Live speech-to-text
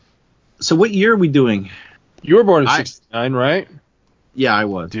So what year are we doing? You were born in 69, right? Yeah, I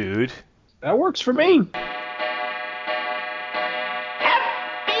was. Dude. That works for me.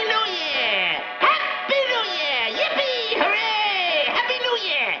 Happy New Year! Happy New Year! Yippee! Hooray! Happy New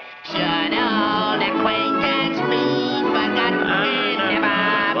Year! Should old acquaintance be forgotten? Never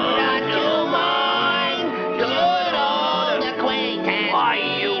put to mind. Should old acquaintance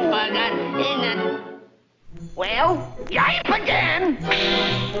be forgotten? Well, yipe again!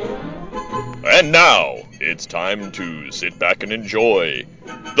 And now, it's time to sit back and enjoy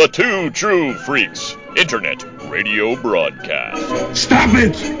the Two True Freaks Internet Radio Broadcast. Stop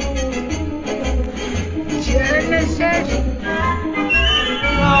it! Genesis!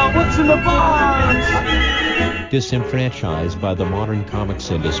 Oh, what's in the box? Disenfranchised by the modern comics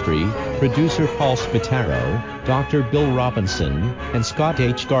industry, producer Paul Spataro, Dr. Bill Robinson, and Scott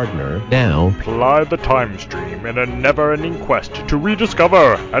H. Gardner now ply the time stream in a never-ending quest to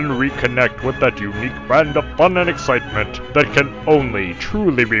rediscover and reconnect with that unique brand of fun and excitement that can only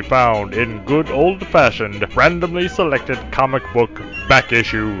truly be found in good old-fashioned, randomly selected comic book back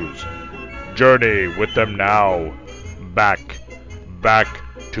issues. Journey with them now. Back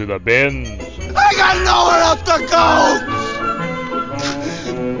to the bins. I got nowhere else to go!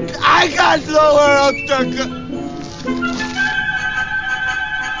 I got nowhere else to go!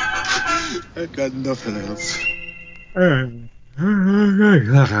 I got nothing else.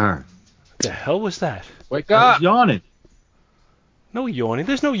 The hell was that? Wake I up! was yawning. No yawning.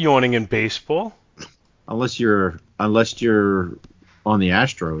 There's no yawning in baseball. Unless you're on the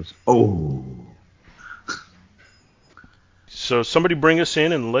Astros. Oh. So somebody bring us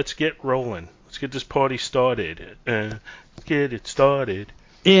in and let's get rolling. Let's get this party started. Let's get it started.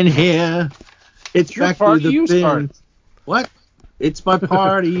 In here, it's Your back party, to the you bin. start. What? It's my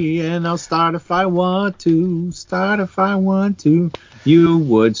party, and I'll start if I want to. Start if I want to. You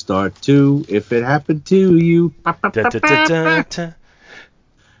would start too if it happened to you. Da, da, da, da, da.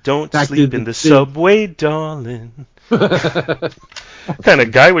 Don't Back to sleep the in the bin. subway, darling. What kind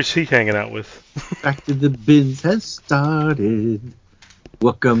of guy was he hanging out with? Back to the bins has started.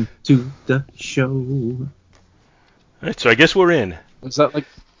 Welcome to the show. All right, so I guess we're in. Was that like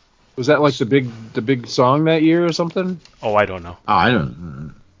the big song that year or something? Oh, I don't know. Oh, I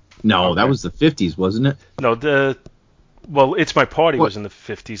don't. No, Okay. that was the 50s, wasn't it? No, It's My Party was in the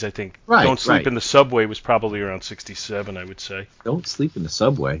 50s, I think. Right, Don't Sleep right. in the Subway was probably around 67, I would say. Don't sleep in the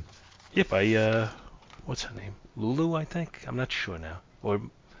subway. Yeah, by, what's her name? Lulu, I think? I'm not sure now. Or,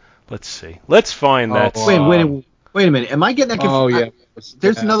 let's see. Let's find that Oh, song. Wait a minute. Am I getting that Oh confused? yeah.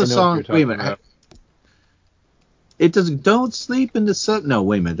 There's Yeah, another I know what song. you're Wait a talking minute. about. It doesn't. Don't sleep in the sub. No,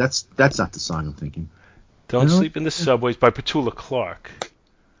 wait a minute. That's not the song I'm thinking. Don't No? Sleep in the Subways by Petula Clark.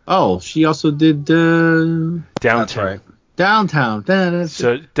 Oh, she also did Downtown. That's right. Downtown.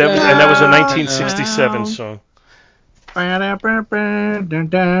 So and that was a 1967 song. I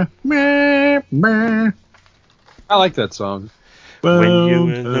like that song. When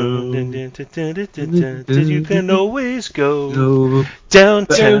you're alone, you can always go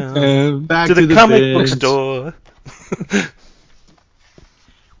downtown Back to the the comic book bins. store.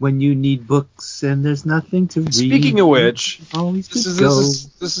 When you need books and there's nothing to read. Speaking of which, always this to go.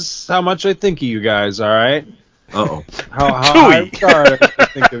 is how much I think of you guys. All right. Uh-oh. How high regard I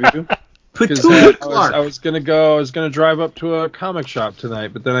think of you. Because Petula I Clark. was gonna drive up to a comic shop tonight,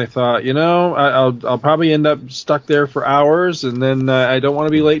 but then I thought, I'll probably end up stuck there for hours, and then I don't want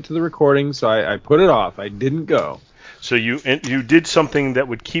to be late to the recording, so I put it off. I didn't go. So you did something that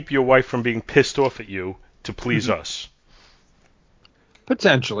would keep your wife from being pissed off at you to please us.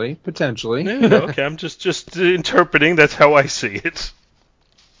 Potentially. Yeah, okay, I'm just interpreting. That's how I see it.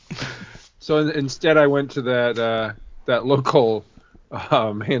 So instead, I went to that local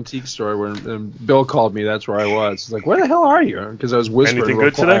antique store where Bill called me. That's where I was. He's like, "Where the hell are you?" Because I was whispering. Anything real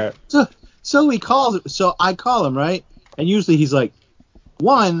good today? quiet. So he calls. So I call him, right? And usually he's like,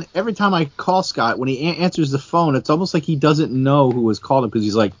 every time I call Scott, when he answers the phone, it's almost like he doesn't know who was calling because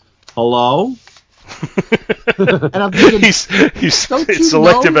he's like, "Hello." And I'm thinking, he's don't you it's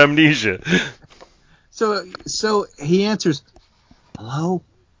selective know? amnesia. So he answers, "Hello."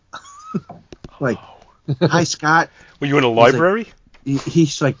 Like, "Hi, Scott." Were you in a like- library?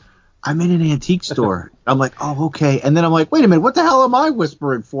 He's like, "I'm in an antique store." I'm like, "Oh, okay." And then I'm like, "Wait a minute, what the hell am I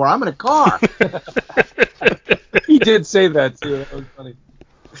whispering for? I'm in a car." He did say that too. That was funny.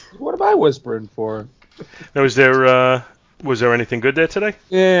 What am I whispering for? Now, was there anything good there today?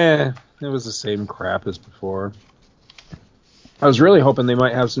 Yeah, it was the same crap as before. I was really hoping they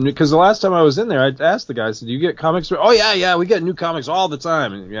might have some new, because the last time I was in there, I asked the guy, I said, "Do you get comics?" Oh yeah, we get new comics all the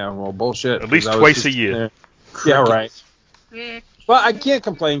time. And, yeah, well, bullshit. At least I was twice just a year. there. Yeah, right. Well, I can't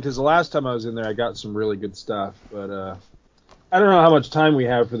complain because the last time I was in there, I got some really good stuff. But I don't know how much time we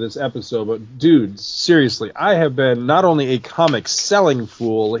have for this episode. But, dude, seriously, I have been not only a comics selling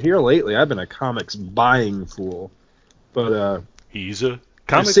fool here lately, I've been a comics buying fool. But He's a I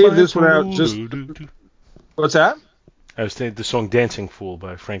comic saved this fool. one out just... What's that? I was thinking the song "Dancing Fool"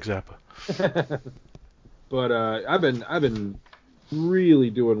 by Frank Zappa. But I've been really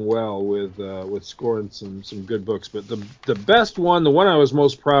doing well with scoring some good books. But the best one, the one I was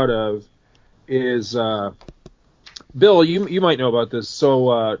most proud of, is Bill. You might know about this.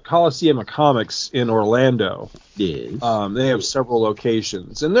 So Coliseum of Comics in Orlando. Yes. They have several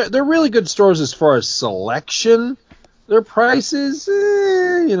locations, and they're really good stores as far as selection. Their prices,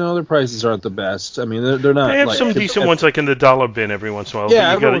 their prices aren't the best. I mean, they're not. They have like, some decent ones, like in the dollar bin every once in a while.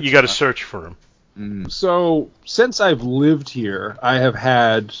 Yeah, but you got to search for them. So since I've lived here, I have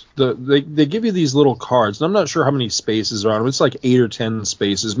had they give you these little cards, and I'm not sure how many spaces are on them. It's like 8 or 10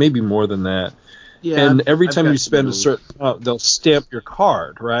 spaces, maybe more than that. Yeah, and every time you spend a certain amount, they'll stamp your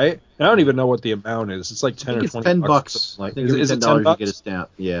card, right? And I don't even know what the amount is. It's like 10 or 20 bucks. Like, is it $10 you get a stamp?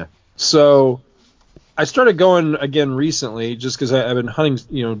 Yeah. So I started going again recently just because I've been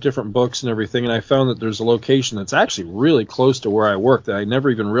hunting, different books and everything, and I found that there's a location that's actually really close to where I work that I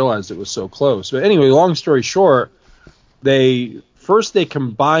never even realized it was so close. But anyway, long story short, they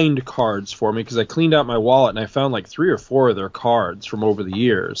combined cards for me because I cleaned out my wallet and I found like 3 or 4 of their cards from over the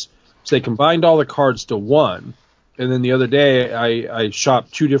years. So they combined all the cards to one. And then the other day, I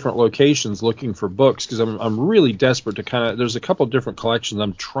shopped 2 different locations looking for books because I'm really desperate to there's a couple of different collections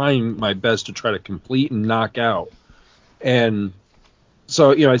I'm trying my best to try to complete and knock out. And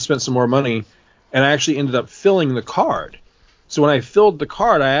so, I spent some more money, and I actually ended up filling the card. So when I filled the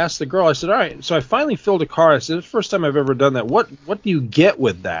card, I asked the girl, I said, all right, so I finally filled a card. I said, it's the first time I've ever done that. What do you get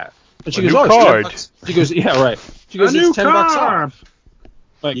with that? And she goes, new card. It's $10. She goes, yeah, right. She goes, it's $10 off.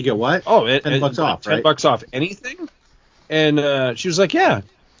 Like, you get what? Oh, $10 off, right? $10 off anything? And she was like, yeah.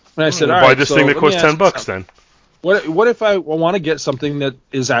 And I said, all buy right. this thing that costs $10 then. What if I want to get something that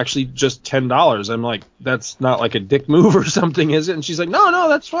is actually just $10? I'm like, that's not like a dick move or something, is it? And she's like, no,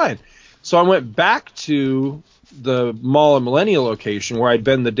 that's fine. So I went back to the Mall of Millennia location where I'd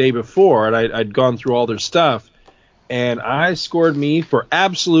been the day before, and I'd gone through all their stuff, and I scored me for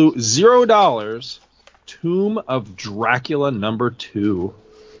absolute $0 Tomb of Dracula #2.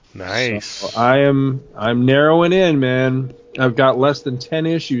 Nice. So I'm narrowing in, man. I've got less than 10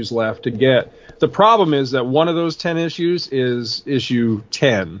 issues left to get. The problem is that one of those 10 issues is issue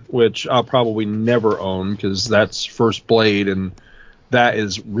 10, which I'll probably never own because that's First Blade, and that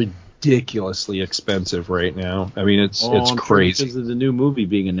is ridiculously expensive right now. I mean, it's crazy. Because of the new movie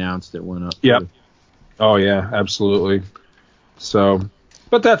being announced, it went up. Yep. Oh yeah, absolutely. So,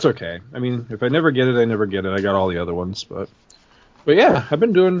 but that's okay. I mean, if I never get it, I never get it. I got all the other ones, but yeah, I've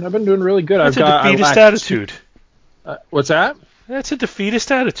been doing really good. That's a defeatist attitude. What's that? That's a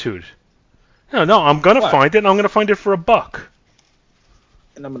defeatist attitude. No, I'm gonna find it, and I'm gonna find it for $1.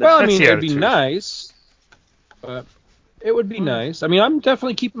 And I'm gonna. Well, I mean, it'd be nice. But it would be nice. I mean, I'm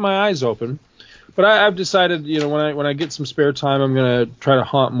definitely keeping my eyes open. But I've decided, when I get some spare time, I'm gonna try to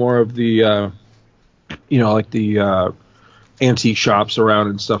haunt more of the, the antique shops around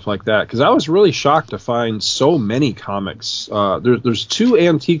and stuff like that, because I was really shocked to find so many comics. There's 2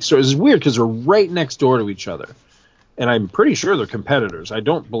 antique stores. It's weird because they're right next door to each other, and I'm pretty sure they're competitors. I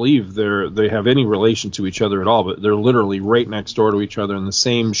don't believe they have any relation to each other at all, but they're literally right next door to each other in the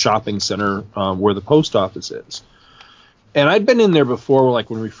same shopping center where the post office is. And I'd been in there before,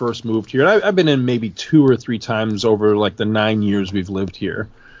 like when we first moved here. And I've been in maybe 2 or 3 times over like the 9 years we've lived here,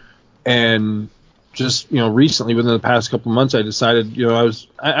 and just recently within the past couple months, I decided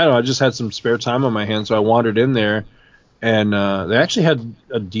I just had some spare time on my hands, so I wandered in there, and they actually had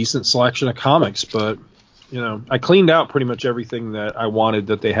a decent selection of comics. But I cleaned out pretty much everything that I wanted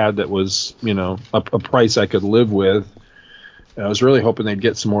that they had that was a price I could live with. And I was really hoping they'd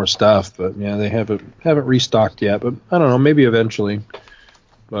get some more stuff, but they haven't restocked yet. But I don't know, maybe eventually.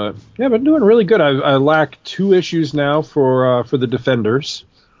 But yeah, I've been doing really good. I lack 2 issues now for the Defenders,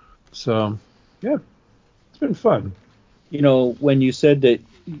 so. Yeah, it's been fun. When you said that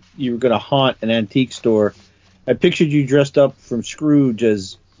you were going to haunt an antique store, I pictured you dressed up from Scrooge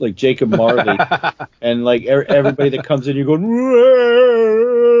as like Jacob Marley, and like everybody that comes in, you're going,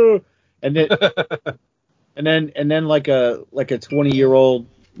 whoa! and then like a 20-year-old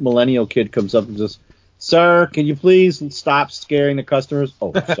millennial kid comes up and says, "Sir, can you please stop scaring the customers?"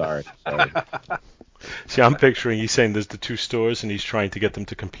 Oh, sorry. See, I'm picturing he's saying there's the two stores and he's trying to get them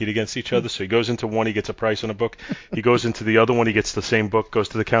to compete against each other. So he goes into one, he gets a price on a book. He goes into the other one, he gets the same book, goes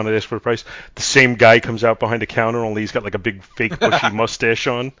to the counter, asks for a price. The same guy comes out behind the counter, only he's got like a big fake bushy mustache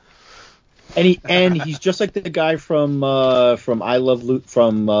on. And he's just like the guy from I Love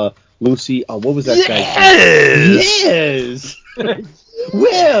Lucy. Oh, what was that guy? Yes.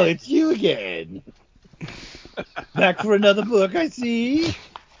 Well, it's you again. Back for another book, I see.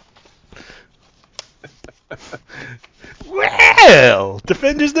 Well,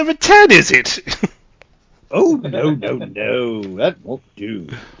 Defenders number 10, is it? Oh, no. That won't do.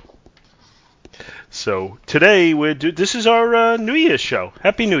 So, today, this is our New Year's show.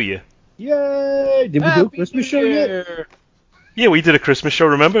 Happy New Year. Yay! Did we do a Christmas show yet? Yeah, we did a Christmas show,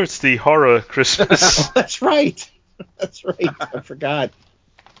 remember? It's the horror Christmas. That's right. I forgot.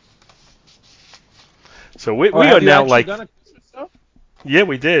 So we are now like... Done a Christmas show? Yeah,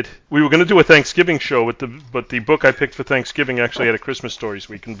 we did. We were going to do a Thanksgiving show, but the book I picked for Thanksgiving actually had a Christmas story,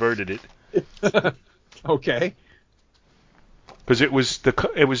 so we converted it. Okay. Because it was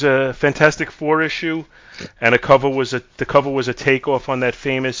a Fantastic Four issue, and the cover was a takeoff on that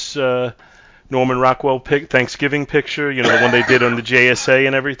famous Norman Rockwell Thanksgiving picture, the one they did on the JSA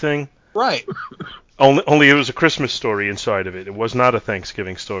and everything. Right. Only it was a Christmas story inside of it. It was not a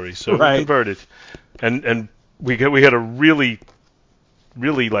Thanksgiving story, so we converted. And we had a really,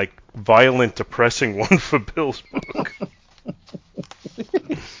 really like violent, depressing one for Bill's book.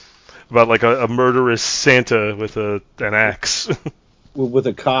 About like a murderous Santa with an axe. With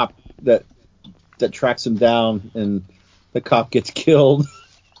a cop that tracks him down, and the cop gets killed.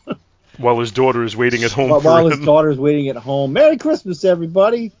 While his daughter is waiting at home While his daughter's waiting at home. Merry Christmas,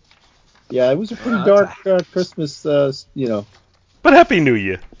 everybody! Yeah, it was a pretty dark Christmas, But Happy New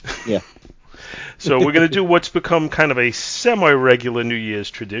Year. Yeah. So we're going to do what's become kind of a semi-regular New Year's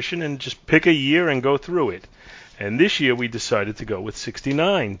tradition and just pick a year and go through it. And this year we decided to go with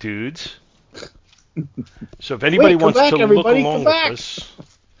 69, dudes. So if anybody wants to look along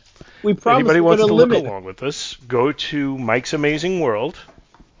with us, go to Mike's Amazing World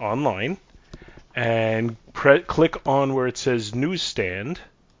online and click on where it says Newsstand.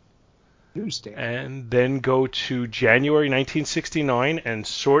 And then go to January 1969 and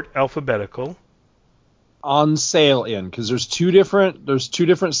sort alphabetical. On sale in, because there's two different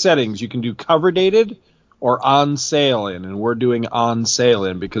settings. You can do cover dated or on sale in, and we're doing on sale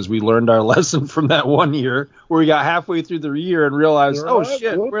in because we learned our lesson from that one year where we got halfway through the year and realized, oh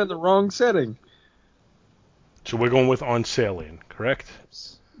shit, we're in the wrong setting. So we're going with on sale in, correct?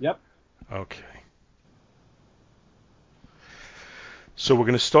 Yep. Okay. So we're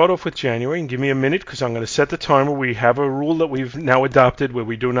going to start off with January, and give me a minute because I'm going to set the timer. We have a rule that we've now adopted where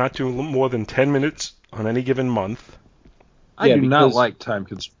we do not do more than 10 minutes on any given month. I do not like time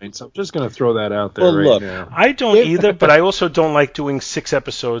constraints. I'm just going to throw that out there now. I don't either, but I also don't like doing 6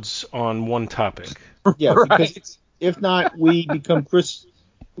 episodes on one topic. Yeah, because if not, we become Chris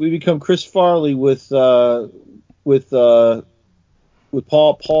Farley with Paul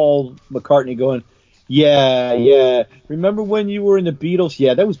McCartney going, yeah. Remember when you were in the Beatles?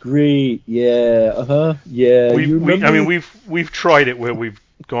 Yeah, that was great. Yeah, yeah. We've tried it where we've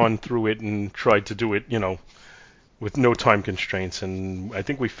gone through it and tried to do it, with no time constraints, and I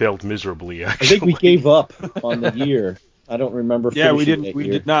think we failed miserably. Actually, I think we gave up on the year. I don't remember. Yeah, we didn't. We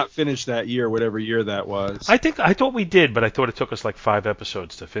did not finish that year, whatever year that was. I thought we did, but I thought it took us like 5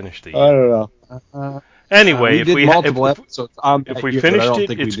 episodes to finish the year. I don't know. Anyway, if we finished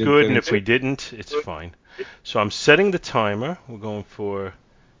it, it's good, and if we didn't, it's fine. So I'm setting the timer. We're going for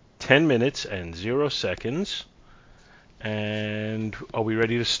 10 minutes and 0 seconds. And are we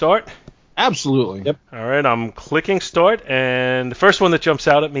ready to start? Absolutely. Yep. All right, I'm clicking start, and the first one that jumps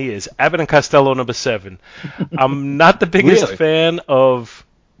out at me is Abbott and Costello number 7. I'm not the biggest fan of,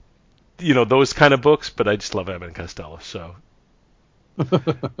 those kind of books, but I just love Abbott and Costello, so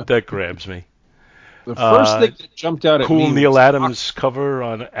that grabs me. The first thing that jumped out at me was Neil Adams cover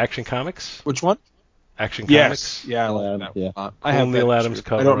on Action Comics. Which one? Action Comics. Yeah, I like that one. Yeah. I have Neil Adams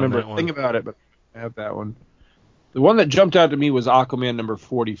cover. I don't remember a thing about it, but I have that one. The one that jumped out to me was Aquaman number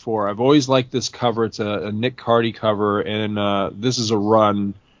 44. I've always liked this cover. It's a Nick Cardy cover, and this is a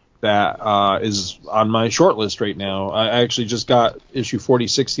run that is on my short list right now. I actually just got issue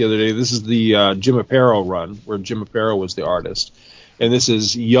 46 the other day. This is the Jim Aparo run, where Jim Aparo was the artist. And this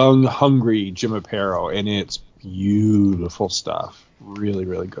is young, hungry Jim Aparo, and it's beautiful stuff. Really,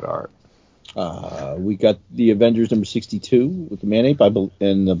 really good art. We got the Avengers number 62 with the Man-Ape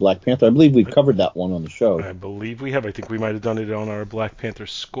and the Black Panther. I believe we've covered that one on the show. I believe we have. I think we might have done it on our Black Panther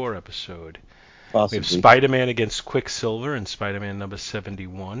score episode. Possibly. We have Spider-Man against Quicksilver and Spider-Man number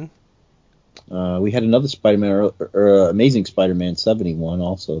 71. We had another Spider-Man, Amazing Spider-Man 71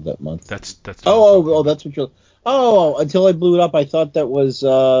 also that month. That's that's what you're. Oh, until I blew it up, I thought that was. I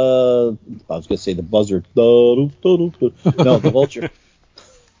was gonna say the Buzzard. No, the Vulture.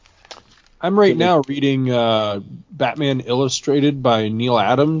 I'm right now reading Batman Illustrated by Neil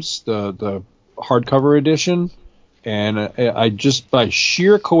Adams, the hardcover edition, and I just by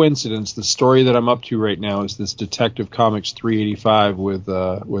sheer coincidence, the story that I'm up to right now is this Detective Comics 385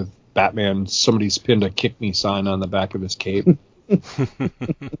 with Batman. Somebody's pinned a "kick me" sign on the back of his cape.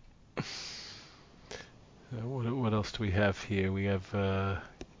 What else do we have here? We have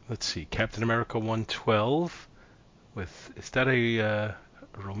let's see, Captain America 112 with, is that a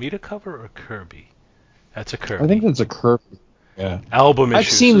Romita cover or Kirby? That's a Kirby. I think that's a Kirby. Yeah. Album issue. I've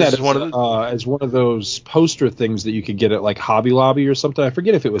seen So that this as one of those poster things that you could get at like Hobby Lobby or something. I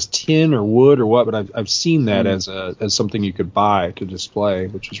forget if it was tin or wood or what, but I've seen that as something you could buy to display,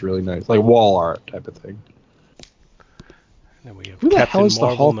 which is really nice, like wall art type of thing. Then we have Who the Captain hell is the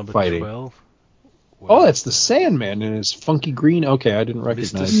Marvel Hulk number fighting? 12. Oh, that's the Sandman in his funky green. Okay, I didn't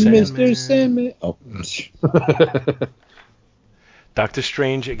recognize Mr. Sandman. Oh. Doctor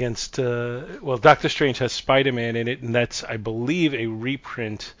Strange against Doctor Strange has Spider-Man in it, and that's, I believe, a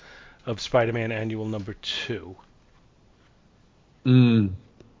reprint of Spider-Man Annual number 2.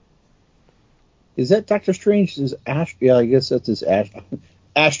 Is that Doctor Strange's Yeah, I guess that's his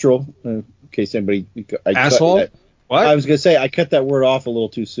Astral. In case anybody. Asshole? What? I was gonna say I cut that word off a little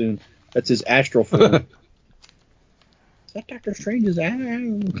too soon. That's his astral form. Is that Doctor Strange's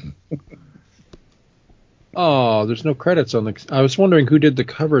Oh, there's no credits on the. I was wondering who did the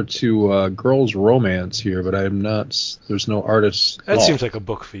cover to Girls' Romance here, but I am not. There's no artist. That seems like a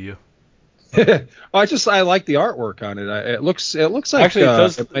book for you. I like the artwork on it. It looks like actually it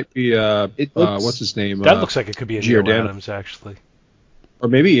does. It might be what's his name? That looks like it could be a Neil Giordano. Adams, actually. Or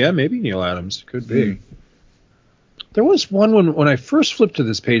maybe Neil Adams. Could be. There was one when I first flipped to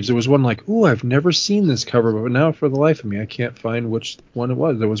this page. There was one like, ooh, I've never seen this cover, but now for the life of me, I can't find which one it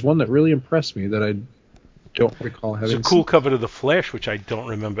was. There was one that really impressed me that I don't recall having. It's a cool cover to The Flash, which I don't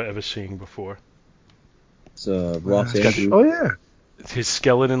remember ever seeing before. It's Ross Andrew. Oh yeah. It's his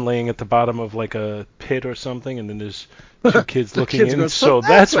skeleton laying at the bottom of like a pit or something, and then there's two kids looking in. So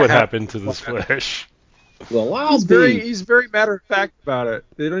that's what happened to this Flash. Well, he's very matter of fact about it.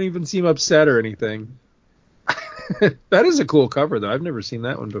 They don't even seem upset or anything. That is a cool cover, though. I've never seen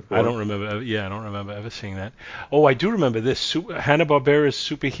that one before. I don't remember. Yeah, I don't remember ever seeing that. Oh, I do remember this. Hanna-Barbera's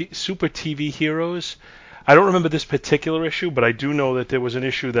Super TV Heroes. I don't remember this particular issue, but I do know that there was an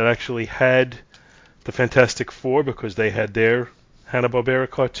issue that actually had the Fantastic Four because they had their Hanna-Barbera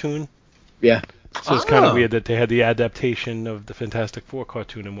cartoon. Yeah. So it's kind of weird that they had the adaptation of the Fantastic Four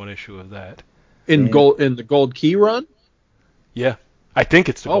cartoon in one issue of that. In the Gold Key run? Yeah. I think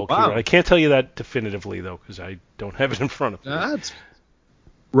it's the Gold Key wow. run. I can't tell you that definitively, though, because I don't have it in front of me. That's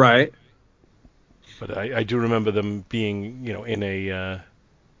right. But I do remember them being, in a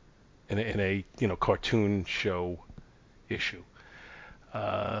cartoon show issue.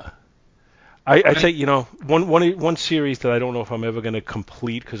 I'd say, one series that I don't know if I'm ever going to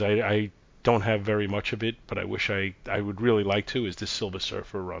complete because I don't have very much of it, but I wish I would really like to, is the Silver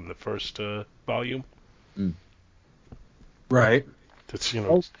Surfer run, the first volume. Right. That's,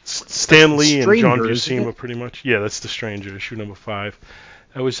 Stan Lee and John Stranger, Buscema pretty much. Yeah, that's The Stranger, issue number 5.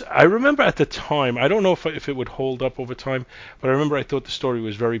 I remember at the time, I don't know if it would hold up over time, but I remember I thought the story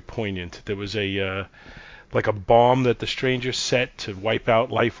was very poignant. There was a bomb that the Stranger set to wipe out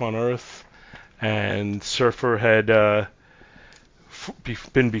life on Earth, and Surfer had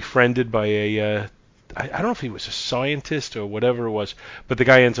been befriended by I don't know if he was a scientist or whatever it was, but the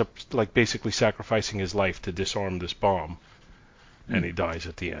guy ends up basically sacrificing his life to disarm this bomb, and he dies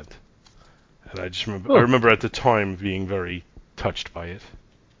at the end. And I just remember, I remember at the time being very touched by it.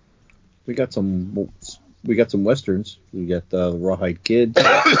 We got some westerns. We got the Rawhide Kid,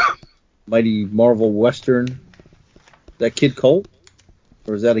 Mighty Marvel Western. That Kid Colt,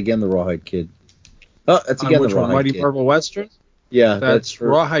 or is that again the Rawhide Kid? Oh, that's again the Rawhide Mighty Kid. Marvel Western. Yeah, that's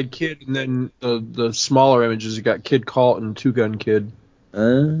Rawhide Kid, and then the smaller images you got Kid Colt and Two Gun Kid.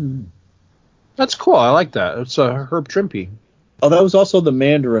 That's cool. I like that. It's Herb Trimpe. Oh, that was also the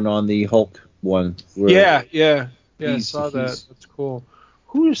Mandarin on the Hulk one. Yeah. I saw that. That's cool.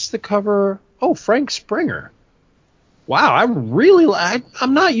 Who is the cover? Oh, Frank Springer. Wow,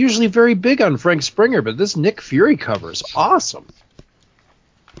 I'm not usually very big on Frank Springer, but this Nick Fury cover is awesome.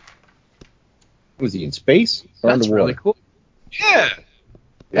 Was he in space or That's underwater? Really cool. Yeah,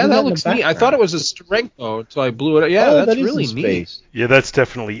 that looks neat. I thought it was a Steranko until I blew it up. Yeah, that's really neat. Yeah, that's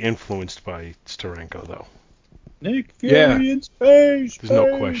definitely influenced by Steranko, though. Nick Fury in space. There's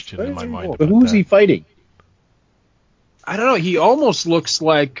no question in my mind But about who's that. he fighting? I don't know. He almost looks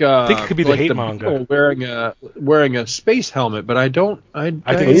like I think it could be the like hate manga. Beetle wearing a space helmet, but I don't. I think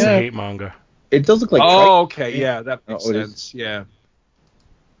it's yeah. the hate manga. It does look like. Oh, okay, yeah, that makes Oh, it is. sense.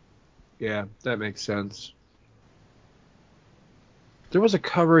 Yeah, that makes sense. There was a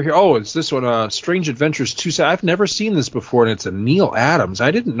cover here. Oh, it's this one, Strange Adventures 2. I've never seen this before, and it's a Neil Adams.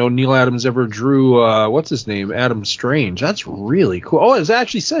 I didn't know Neil Adams ever drew, what's his name? Adam Strange. That's really cool. Oh, it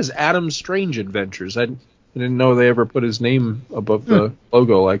actually says Adam Strange Adventures. I didn't know they ever put his name above the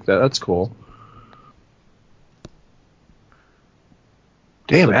logo like that. That's cool.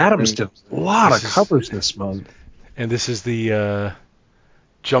 Damn, Adams did a lot of covers this month. And this is the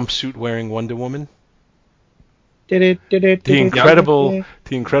jumpsuit wearing Wonder Woman. The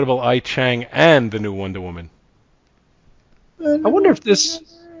incredible Ai Chang and the new Wonder Woman. I wonder if this.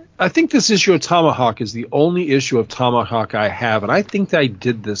 I think this issue of Tomahawk is the only issue of Tomahawk I have, and I think that I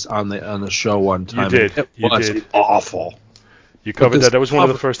did this on the show one time. You did. It was awful. You covered this that. That was one of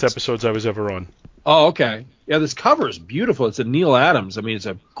the cover- first episodes I was ever on. Oh, okay. Yeah, this cover is beautiful. It's a Neil Adams. I mean, it's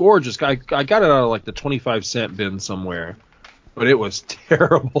a gorgeous guy. I got it out of like the 25-cent bin somewhere, but it was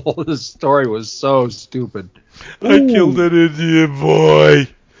terrible. This story was so stupid. I killed an Indian boy.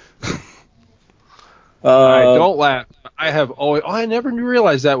 Don't laugh. I have always. Oh, I never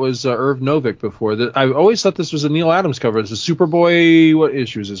realized that was Irv Novick before. I always thought this was a Neil Adams cover. It's a Superboy. What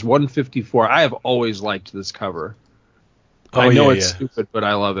issue is this? 154. I have always liked this cover. Oh, I know yeah, it's yeah. stupid, but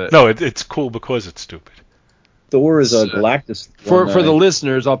I love it. No, it's cool because it's stupid. Thor is a Galactus. For the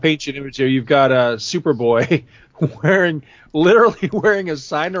listeners, I'll paint you an image here. You've got Superboy literally wearing a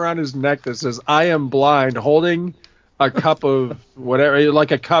sign around his neck that says "I am blind," holding a cup of whatever,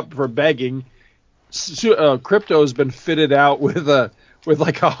 like a cup for begging. Crypto's been fitted out with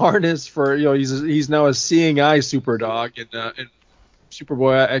like a harness for, he's now a seeing eye super dog, and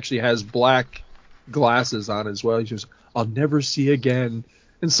Superboy actually has black glasses on as well. He says, "I'll never see again,"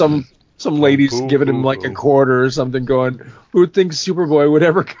 and some lady's giving him like a quarter or something, going, "Who thinks Superboy would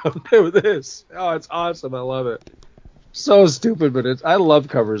ever come to this?" Oh, it's awesome. I love it. So stupid, but I love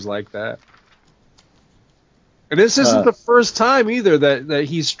covers like that. And this isn't the first time either that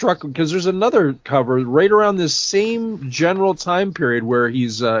he's struck, because there's another cover right around this same general time period where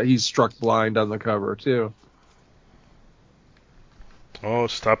he's struck blind on the cover too. Oh,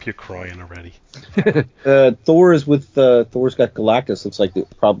 stop your crying already. Thor is with Thor's got Galactus. Looks like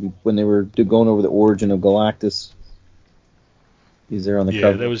probably when they were going over the origin of Galactus. He's there on the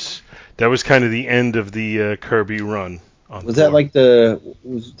cover. Yeah, that was kind of the end of the Kirby run. Was that like the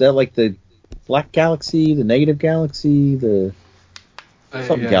Black Galaxy, the Negative Galaxy, the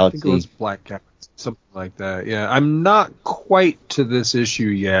something Galaxy? I think it was Black Galaxy, something like that. Yeah, I'm not quite to this issue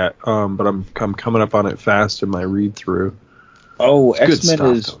yet, but I'm coming up on it fast in my read through. Oh, It's X-Men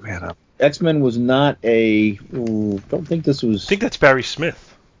good stuff, though, man. X-Men was not a. Don't think this was. I think that's Barry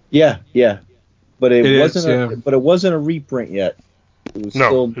Smith. Yeah, but it wasn't. But it wasn't a reprint yet. It was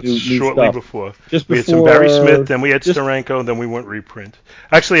still it's new shortly stuff. before. Just we had some before, Barry Smith, then we had just- Steranko, then we went reprint.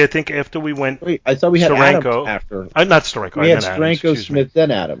 Actually, I think after we went Wait, I thought we had Steranko, Adams after. not Steranko. We I had meant Adams, Steranko, excuse me. Smith, then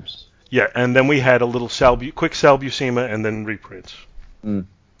Adams. Yeah, and then we had a little quick Sal Buscema, and then reprints. Wild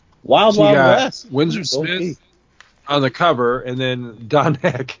So you Wild got West. Windsor Go Smith Pete. on the cover, and then Don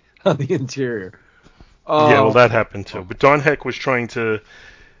Heck on the interior. Yeah, well, that happened too. But Don Heck was trying to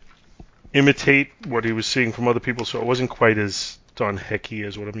imitate what he was seeing from other people, so it wasn't quite as Don Hecky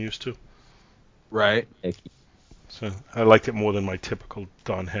as what I'm used to. Right. So I liked it more than my typical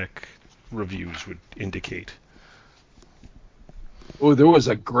Don Heck reviews would indicate. Oh, there was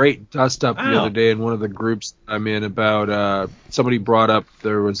a great dust up the Wow. other day in one of the groups I'm in about somebody brought up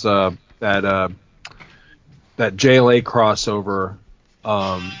there was that JLA crossover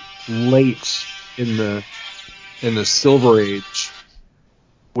late in the Silver Age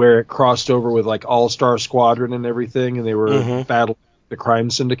where it crossed over with like All-Star Squadron and everything, and they were battling the crime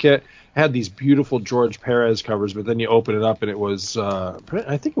syndicate. It had these beautiful George Perez covers, but then you open it up and it was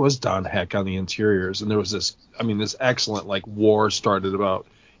I think it was Don Heck on the interiors, and there was this excellent like war started about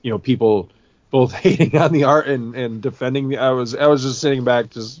people both hating on the art and defending the. I was just sitting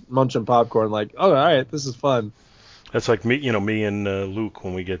back just munching popcorn like, oh, all right, this is fun. That's like me and Luke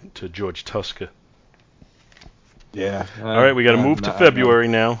when we get to George Tuska. Yeah. All right, we got to move to February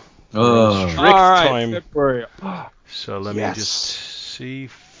now. Strict time. February. So let me just see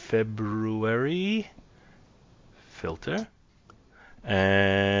February filter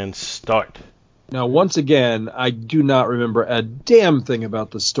and start. Now, once again, I do not remember a damn thing about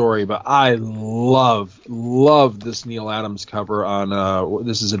the story, but I love this Neil Adams cover on,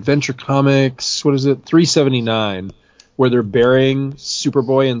 this is Adventure Comics, what is it, 379, where they're burying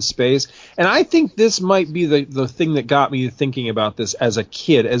Superboy in space. And I think this might be the thing that got me thinking about this as a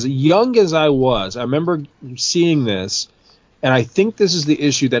kid. As young as I was, I remember seeing this, and I think this is the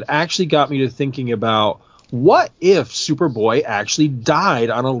issue that actually got me to thinking about, what if Superboy actually died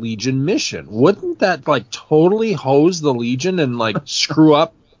on a Legion mission? Wouldn't that like totally hose the Legion and like screw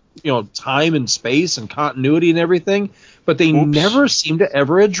up, time and space and continuity and everything? But they never seem to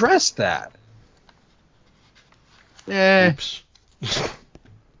ever address that. Yeah. Oops.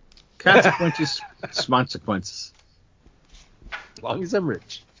 Consequences, consequences. As long as I'm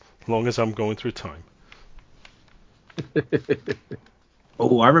rich. As long as I'm going through time.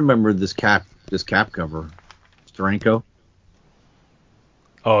 Oh, I remember this cap cover. Steranko.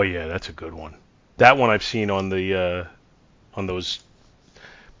 Oh yeah, that's a good one. That one I've seen on the on those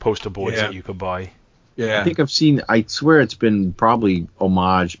poster boards that you could buy. Yeah. I think I've seen. I swear it's been probably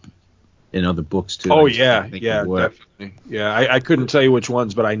homage in other books too. Oh I definitely. Yeah, I couldn't tell you which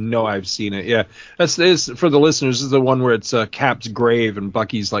ones, but I know I've seen it. Yeah, that's for the listeners. This is the one where it's Cap's grave and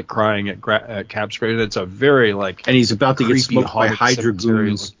Bucky's like crying at Cap's grave. It's a very like, and he's about to get creepy, smoked by haunted Hydra cemetery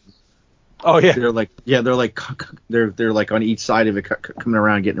goons. Oh yeah, they're like on each side of it, coming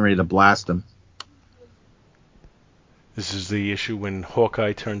around, getting ready to blast him. This is the issue when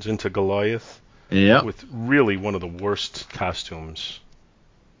Hawkeye turns into Goliath. Yeah. With really one of the worst costumes,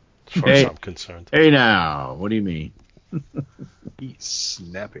 as far as I'm concerned. Hey now, what do you mean? He's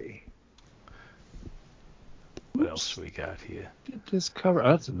snappy. What else we got here? Get this cover.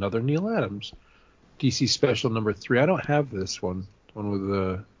 Oh, that's another Neil Adams. DC Special number 3. I don't have this one. One with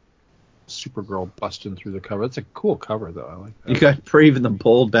the Supergirl busting through the cover. That's a cool cover, though. I like that. You got Brave and the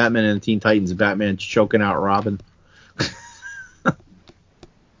Bold, Batman and the Teen Titans, Batman choking out Robin.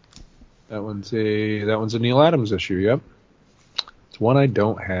 That one's a Neil Adams issue. Yep. It's one I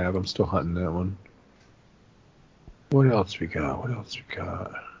don't have. I'm still hunting that one. What else we got?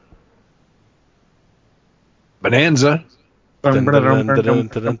 Bonanza.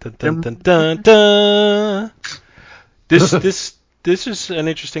 This is an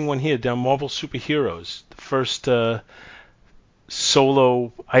interesting one here. Down Marvel Superheroes, the first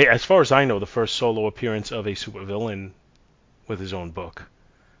solo. As far as I know, the first solo appearance of a supervillain with his own book.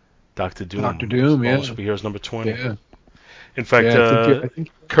 Dr. Doom. Dr. Doom, yeah. Marvel Superheroes number 20. Yeah. In fact, I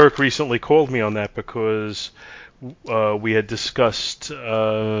think Kirk recently called me on that because we had discussed.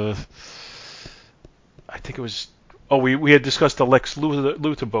 I think it was. Oh, we had discussed the Lex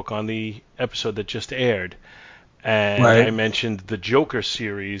Luthor book on the episode that just aired. And right. I mentioned the Joker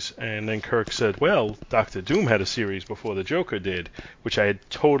series, and then Kirk said, well, Dr. Doom had a series before the Joker did, which I had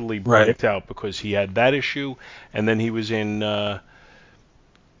totally blanked out because he had that issue, and then he was in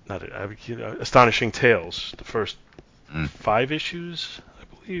Astonishing Tales, the first 5 issues, I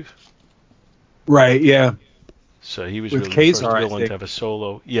believe. Right, yeah. So he was with really Kazar, the first villain to have a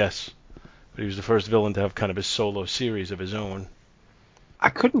solo. Yes, but he was the first villain to have kind of a solo series of his own. I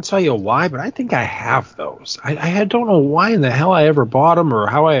couldn't tell you why, but I think I have those. I don't know why in the hell I ever bought them or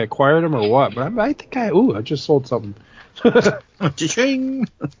how I acquired them or what, but I think I just sold something. Cha-ching!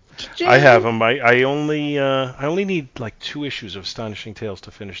 I have them. I only need like 2 issues of Astonishing Tales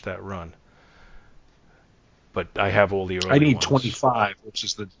to finish that run. But I have all the early I need ones. 25, which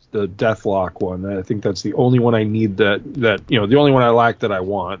is the Deathlock one. I think that's the only one I need that the only one I lack that I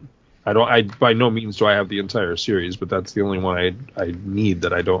want. I by no means do I have the entire series, but that's the only one I need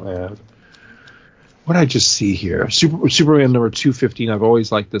that I don't have. What did I just see here? Superman number 215. I've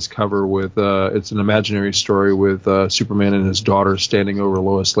always liked this cover with it's an imaginary story with Superman and his daughter standing over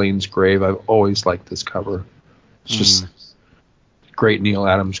Lois Lane's grave. I've always liked this cover. It's just great Neil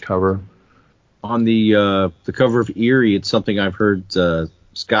Adams cover. On the cover of Eerie, it's something I've heard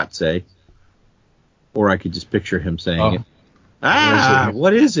Scott say, or I could just picture him saying it.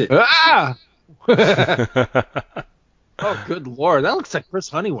 What is it? Ah! Oh, good Lord. That looks like Chris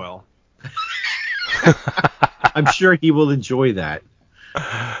Honeywell. I'm sure he will enjoy that.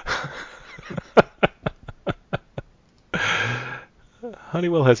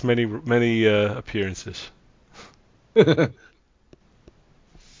 Honeywell has many appearances.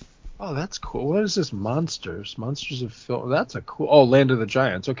 Oh, that's cool. What is this? Monsters of Film. That's a cool. Oh, Land of the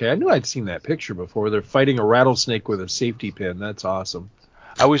Giants. Okay, I knew I'd seen that picture before. They're fighting a rattlesnake with a safety pin. That's awesome.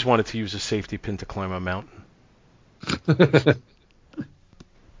 I always wanted to use a safety pin to climb a mountain. Yeah,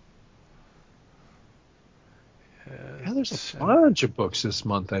 there's a bunch of books this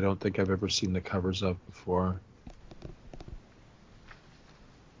month I don't think I've ever seen the covers of before.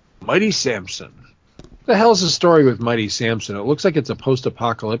 Mighty Samson. The hell's the story with Mighty Samson? It looks like it's a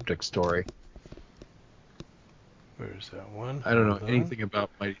post-apocalyptic story. Where's that one? I don't know Hold on. anything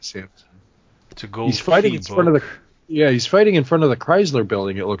about Mighty Samson. It's a gold He's fighting key in front of book. he's fighting in front of the Chrysler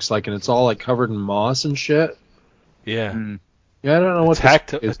building. It looks like, and it's all like covered in moss and shit. Yeah. Yeah, I don't know what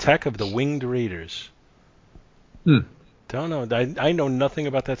Attack of the Winged Raiders. Hmm. Don't know. I know nothing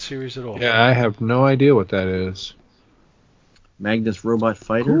about that series at all. Yeah, I have no idea what that is. Magnus Robot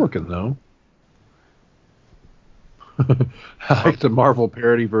Fighter. Cool looking though. I like the Marvel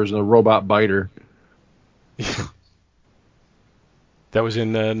parody version of Robot Biter. That was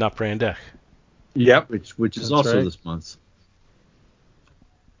in Not Brand Deck. Yep. Which is That's also right. this month.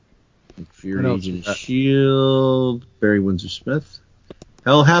 What Fury, else Agent we of got? S.H.I.E.L.D., Barry Windsor Smith.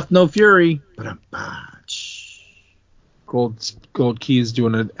 Hell Hath No Fury. Gold Key is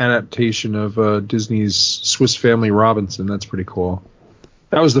doing an adaptation of Disney's Swiss Family Robinson. That's pretty cool.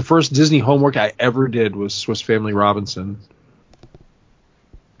 That was the first Disney homework I ever did, was Swiss Family Robinson.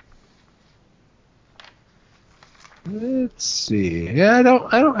 Let's see. Yeah, I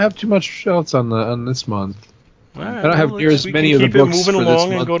don't have too much else on this month. All right, I don't have near as many of the books keep it moving for this along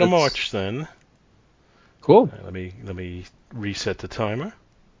and month go to that's- March then. Cool. Let me reset the timer.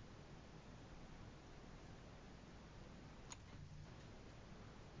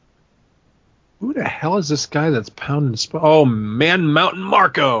 Who the hell is this guy that's pounding? Oh, Man Mountain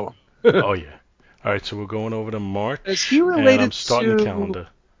Marco. Oh yeah. All right, so we're going over to March. Is he and related I'm starting to? the calendar.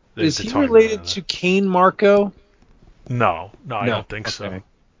 Is The he timer, related rather. to Kane Marco? No, I don't think so. Okay.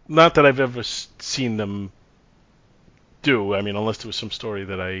 Not that I've ever seen them do. I mean, unless there was some story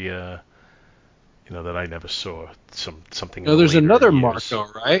that that I never saw. Something. No, in the there's later another years.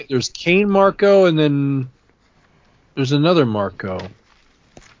 Marco, right? There's Kane Marco, and then there's another Marco.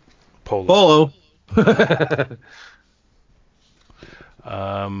 Polo. I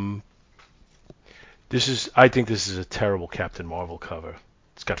think this is a terrible Captain Marvel cover.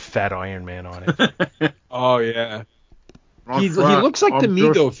 It's got Fat Iron Man on it. Oh yeah. He looks like the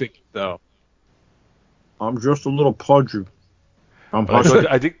Mego figure, though. I'm just a little pudgy.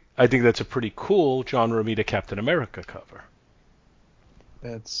 But I think that's a pretty cool John Romita Captain America cover.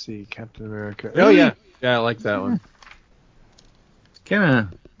 Let's see, Captain America. Oh yeah, I like that one. Kind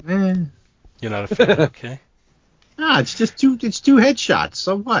of. You're not a fan, okay? It's just two headshots.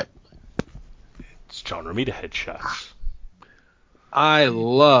 So what? It's John Romita headshots. I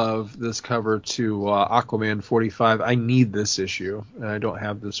love this cover to Aquaman 45. I need this issue, and I don't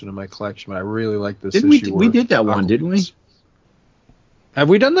have this one in my collection, but I really like this issue. We did that one, didn't we? Have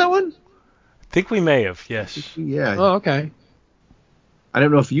we done that one? I think we may have, yes. Yeah. Oh, okay. I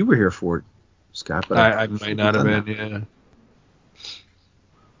don't know if you were here for it, Scott, but I might not have been, yeah.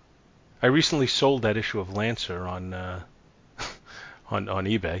 I recently sold that issue of Lancer on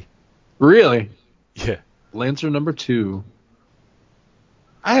eBay. Really? Yeah. Lancer number 2.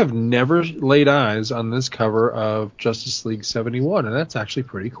 I have never laid eyes on this cover of Justice League 71, and that's actually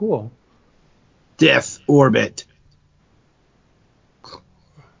pretty cool. Death Orbit.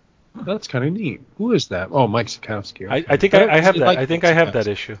 That's kind of neat. Who is that? Oh, Mike Sikowski. Okay. I think I have that. I think I have that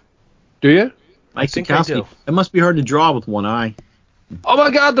issue. Do you? Mike think I do. Sikowski. It must be hard to draw with one eye. Oh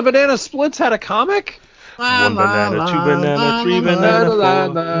my God! The Banana Splits had a comic. One banana, two banana, three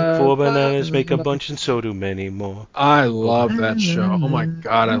banana, four bananas make a bunch, and so do many more. I love that show. Oh my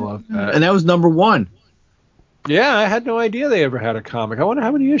God, I love that. And that was number 1. Yeah, I had no idea they ever had a comic. I wonder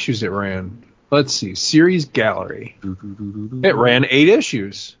how many issues it ran. Let's see. Series Gallery. It ran 8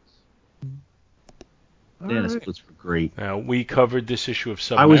 issues. Banana Splits were great. Now, we covered this issue of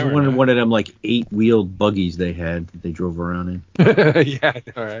Submariner. I was wondering one of them like 8-wheeled buggies they had that they drove around in. Yeah,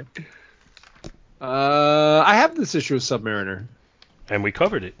 all right. I have this issue of Submariner. And we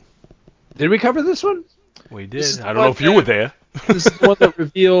covered it. Did we cover this one? We did. I don't know if you were there. This is the one that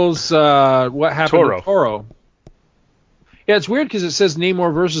reveals what happened to Toro. Yeah, it's weird because it says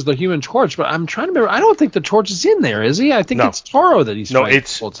Namor versus the Human Torch, but I'm trying to remember. I don't think the Torch is in there, is he? I think it's Toro that he's fighting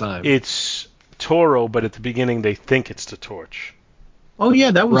the whole time. It's Toro, but at the beginning they think it's the Torch. Oh yeah,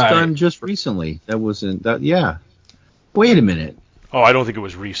 that was done just recently. That wasn't that. Yeah. Wait a minute. Oh, I don't think it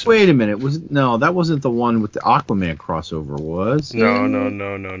was recent. Wait a minute. That wasn't the one with the Aquaman crossover, was it? No.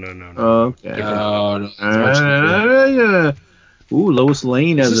 Okay. No. Ooh, Lois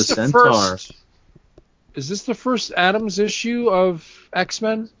Lane as a centaur. Is this the first Adams issue of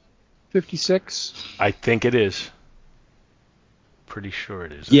X-Men 56? I think it is. Pretty sure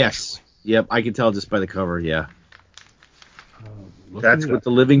it is. Yes. Actually. Yep, I can tell just by the cover, yeah. That's with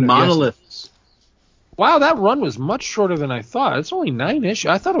the living monoliths. Wow, that run was much shorter than I thought. It's only 9 issues.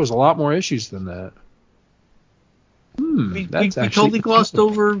 I thought it was a lot more issues than that. We That's actually totally glossed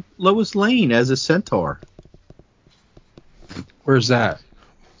over Lois Lane as a centaur. Where's that?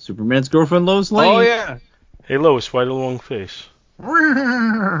 Superman's girlfriend, Lois Lane. Oh yeah. Hey, Lois, why the long face?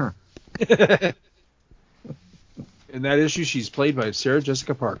 In that issue, she's played by Sarah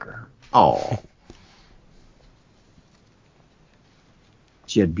Jessica Parker. Oh.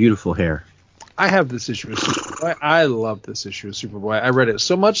 She had beautiful hair. I have this issue of Superboy. I love this issue of Superboy. I read it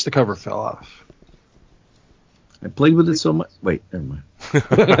so much the cover fell off. I played with it so much. Wait, never mind.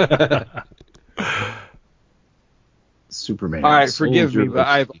 Superman. All right, forgive me, but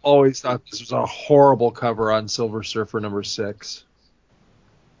I've always thought this was a horrible cover on Silver Surfer #6.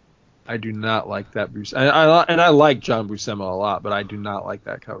 I do not like that Bruce. I like John Buscema a lot, but I do not like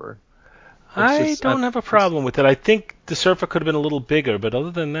that cover. I don't have a problem with it. I think the Surfer could have been a little bigger, but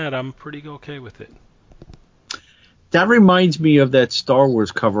other than that, I'm pretty okay with it. That reminds me of that Star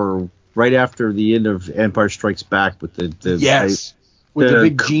Wars cover right after the end of Empire Strikes Back with the with the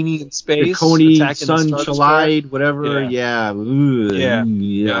big genie in space, the Coney attacking Sun the Star Collide, whatever. Yeah.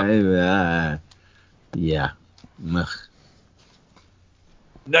 Yeah. Ugh.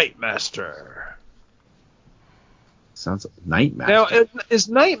 Nightmaster. Sounds like Nightmaster. Now, is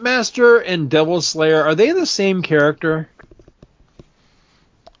Nightmaster and Devil Slayer, are they the same character?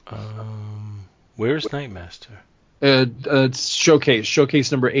 Where's Nightmaster? It's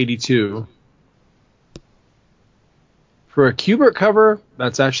Showcase number 82. For a Kubert cover,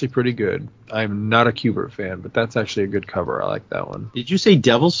 that's actually pretty good. I'm not a Kubert fan, but that's actually a good cover. I like that one. Did you say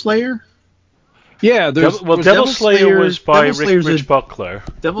Devil Slayer? Yeah, Devil Slayer was by Rich Buckler.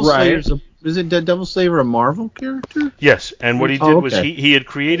 Devil Slayer's isn't Devil Slayer a Marvel character? Yes, and what he did was he had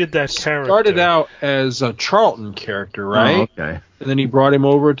created that character. Started out as a Charlton character, right? Oh, okay. And then he brought him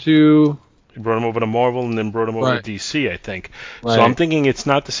over to... He brought him over to Marvel and then brought him over to DC, I think. Right. So I'm thinking it's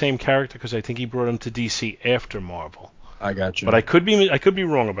not the same character because I think he brought him to DC after Marvel. I got you. But I could be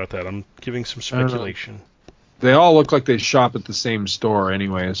wrong about that. I'm giving some speculation. They all look like they shop at the same store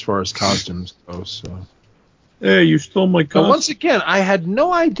anyway, as far as costumes go. So. Hey, you stole my costume. But once again, I had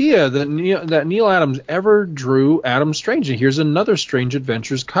no idea that Neil Adams ever drew Adam Strange. And here's another Strange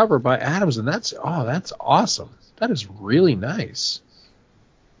Adventures cover by Adams, and that's awesome. That is really nice.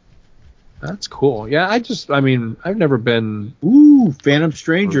 That's cool. Yeah, I've never been... Ooh, Phantom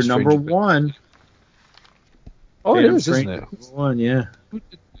Stranger number 1. Oh, Phantom it is, Stranger, isn't it? Number 1, yeah.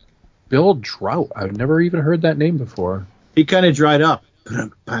 Bill Drought. I've never even heard that name before. He kind of dried up.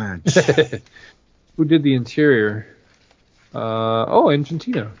 Who did the interior?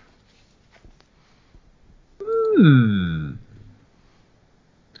 Infantino.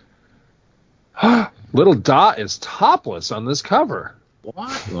 Little Dot is topless on this cover.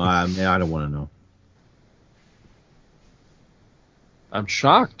 What? Well, I don't want to know. I'm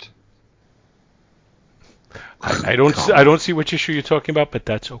shocked. I don't see which issue you're talking about, but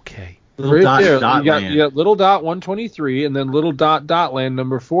that's okay. Right there, you got Little Dot 123, and then Little Dot Dotland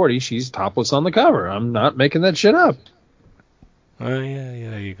number 40. She's topless on the cover. I'm not making that shit up. Oh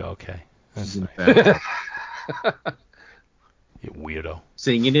yeah, there you go. Okay, that's nice. You weirdo.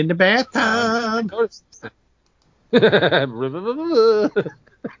 Singing in the bathtub.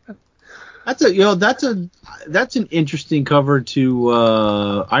 That's an interesting cover to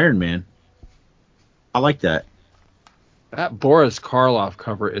Iron Man. I like that. That Boris Karloff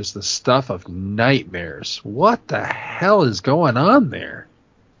cover is the stuff of nightmares. What the hell is going on there?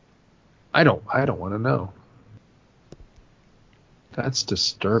 I don't want to know. That's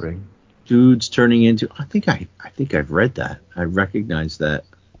disturbing. Dudes turning into... I think I've read that. I recognize that.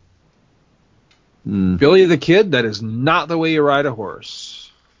 Billy the Kid, that is not the way you ride a horse.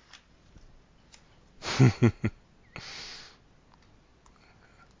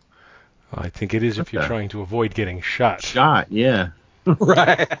 I think it is if you're trying to avoid getting shot. Yeah.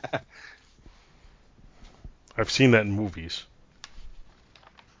 Right. I've seen that in movies.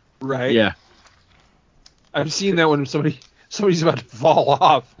 Right. Yeah. I've seen that when somebody's about to fall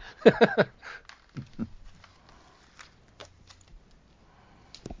off.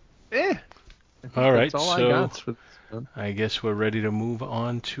 All right, so I guess we're ready to move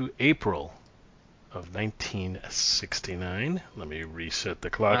on to April of 1969. Let me reset the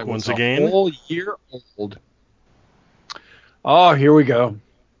clock once again. A whole year old. Oh, here we go.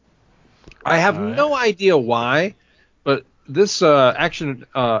 I have no idea why, but this Adventure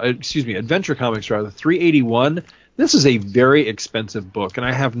Comics 381. This is a very expensive book, and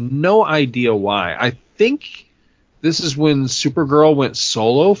I have no idea why. I think this is when Supergirl went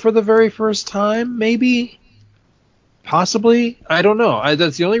solo for the very first time, maybe? Possibly? I don't know.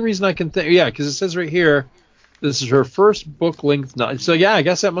 That's the only reason I can think. Yeah, because it says right here, This is her first book-length novel. So yeah, I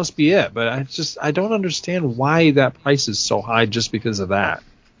guess that must be it. But I don't understand why that price is so high just because of that.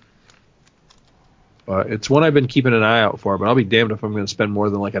 But it's one I've been keeping an eye out for. But I'll be damned if I'm going to spend more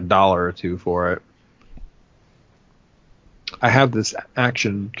than like $1 or $2 for it. I have this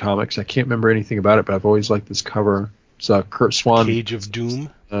Action Comics. I can't remember anything about it, but I've always liked this cover. It's Kurt Swan. Cage of Doom.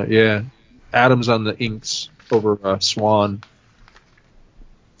 Yeah, Adams on the inks over Swan.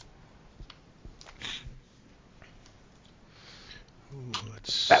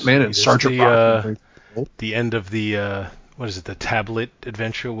 Batman and Sergeant Rock. The end of the what is it? The tablet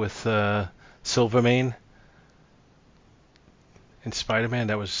adventure with Silvermane and Spider-Man.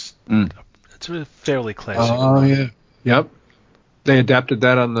 That was it's a fairly classic. Oh yeah. Yep. They adapted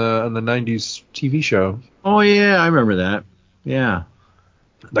that on the '90s TV show. Oh yeah, I remember that. Yeah.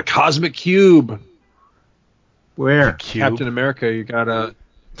 The Cosmic Cube. Where? Captain America. You got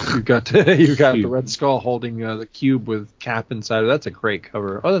the Red Skull holding the cube with Cap inside. That's a great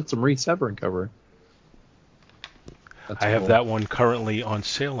cover. Oh, that's a Marie Severin cover. I have that one currently on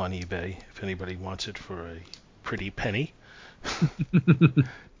sale on eBay. If anybody wants it for a pretty penny.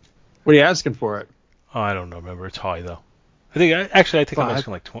 What are you asking for it? Oh, I don't know. Remember, it's high though. I think I'm asking like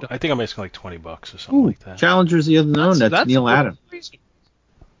 $20 or something like that. Challengers of the Unknown. That's Neil Adams.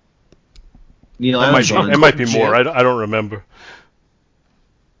 Neil Adams. It might be more. I don't remember.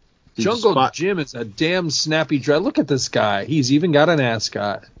 Jungle Jim is a damn snappy dread. Look at this guy. He's even got an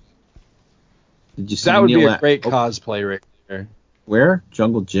ascot. Did you see that would Neil be a great cosplay right there. Where?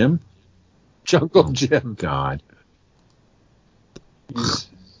 Jungle Jim? Jungle Jim. God.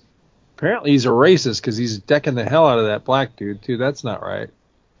 Apparently he's a racist because he's decking the hell out of that black dude, too. That's not right.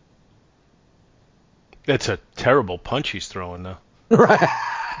 That's a terrible punch he's throwing, though. Right.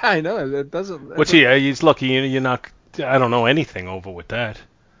 I know. That doesn't... What's he? He's lucky you're not... I don't know anything over with that.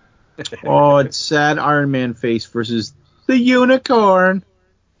 Oh, it's sad Iron Man face versus the unicorn.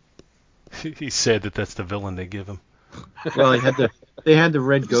 He's sad that's the villain they give him. Well, they had the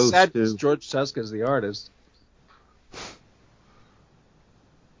red ghost sad too. George Tuska's the artist.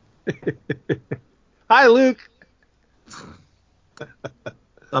 Hi, Luke.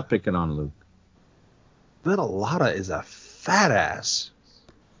 Stop picking on Luke. Little is a fat ass.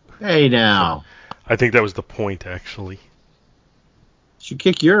 Hey now. I think that was the point, actually. She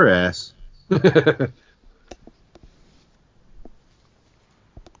kick your ass.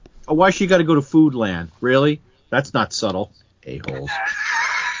 Oh, why she got to go to Food Land? Really? That's not subtle. A-holes.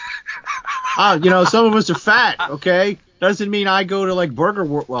 Some of us are fat, okay? Doesn't mean I go to, like, Burger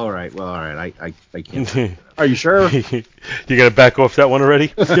World. Well, all right. I can't. Are you sure? You got to back off that one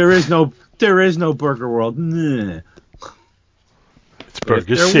already? There is no Burger World. Nah. It's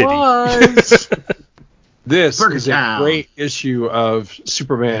Burger City. Was. This Burger is Town. a great issue of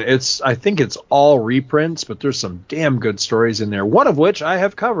Superman. I think it's all reprints, but there's some damn good stories in there. One of which I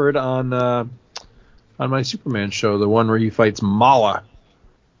have covered on my Superman show, the one where he fights Mala.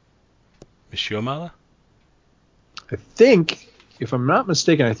 Monsieur Mala? I think, if I'm not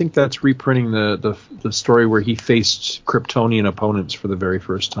mistaken, I think that's reprinting the story where he faced Kryptonian opponents for the very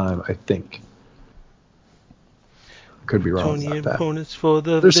first time. I think. Could be wrong about that. Opponents for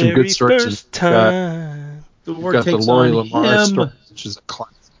the There's some very good stories first time. The You've war got the takes Lori on Lamar him. story, which is a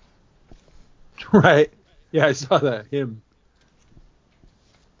classic. Right? Yeah, I saw that. Him.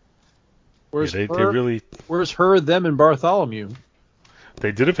 Where's They her? really... Where's her, them, and Bartholomew?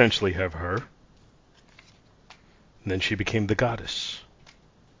 They did eventually have her. And then she became the goddess.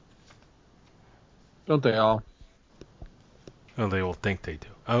 Don't they all? Oh, they all think they do.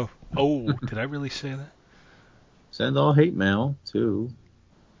 Oh, did I really say that? Send all hate mail, too.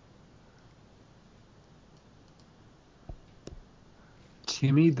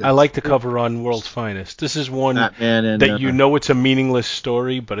 Timmy I like the cover on World's Finest. This is one Batman and, that it's a meaningless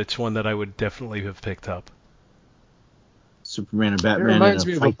story, but it's one that I would definitely have picked up. Superman and It Batman. reminds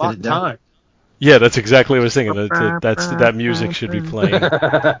in me a of fight to About the death. Time. Yeah, that's exactly what I was thinking. That music should be playing.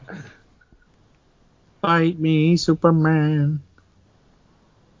 Fight me, Superman.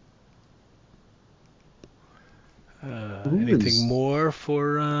 Anything more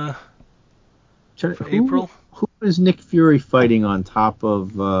for Who- April? Who is Nick Fury fighting on top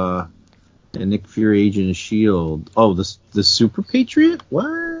of Nick Fury, Agent of S.H.I.E.L.D.? Oh, the Super Patriot?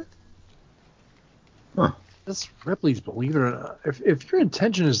 What? Huh. That's Ripley's Believe It or Not. If your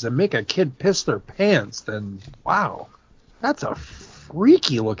intention is to make a kid piss their pants, then wow, that's a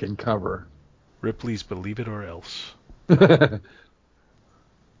freaky looking cover. Ripley's Believe It or Else. Huh.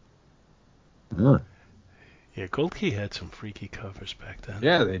 Yeah, Gold Key had some freaky covers back then.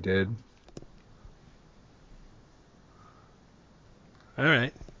 Yeah, they did. All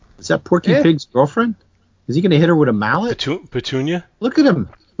right. Is that Porky Pig's girlfriend? Is he gonna hit her with a mallet? Petunia? Look at him.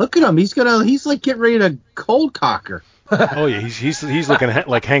 Look at him. He's like getting ready to cold cock her. Oh yeah, he's looking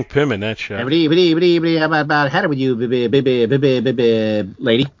like Hank Pym in that shot. How about with you,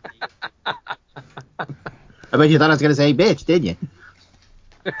 lady? I bet you thought I was gonna say bitch, didn't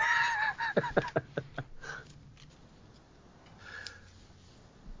you?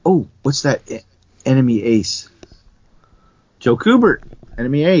 Oh, what's that? Enemy Ace. Joe Kubert.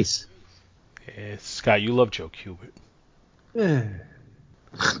 Enemy Ace. Yeah, Scott, you love Joe Kubert.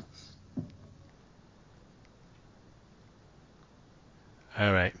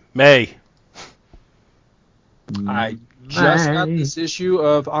 All right, May. I just got this issue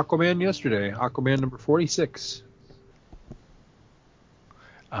of Aquaman yesterday. Aquaman number 46.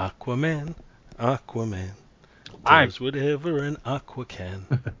 Aquaman I- does whatever an aqua can.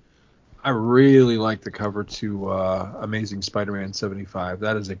 I really like the cover to Amazing Spider-Man 75.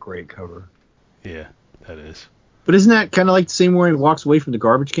 That is a great cover. Yeah, that is. But isn't that kind of like the same where he walks away from the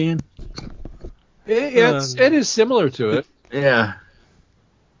garbage can? It is similar to it. Yeah.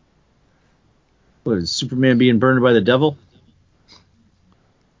 What is Superman being burned by the devil?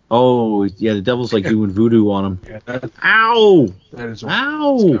 Oh, yeah, the devil's like doing voodoo on him. Yeah, Ow! that is a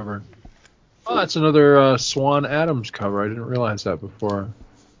Ow! cover. Oh, that's another Swan Adams cover. I didn't realize that before.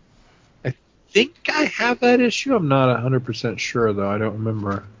 I think I have that issue. I'm not 100% sure, though. I don't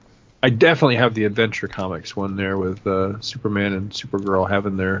remember. I definitely have the Adventure Comics one there with Superman and Supergirl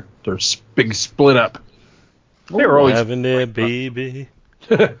having their big split up. They were always having their baby.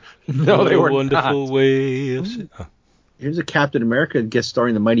 No, they were wonderful not. way of... Here's a Captain America guest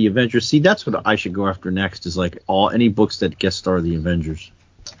starring the Mighty Avengers. See, that's what I should go after next, is like any books that guest star the Avengers.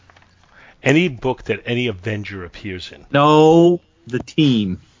 Any book that any Avenger appears in. No, the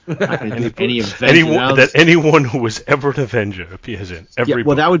team. Anyone who was ever an Avenger appears in. Every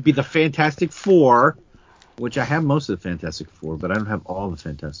book. That would be the Fantastic Four, which I have most of the Fantastic Four, but I don't have all the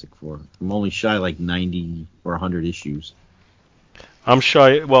Fantastic Four. I'm only shy like 90 or 100 issues. I'm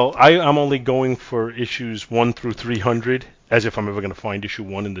shy. Well, I'm only going for issues 1 through 300, as if I'm ever going to find issue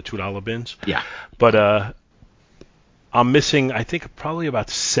 1 in the $2 bins. Yeah. But I'm missing, I think, probably about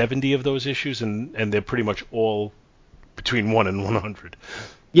 70 of those issues, and they're pretty much all between 1 and 100.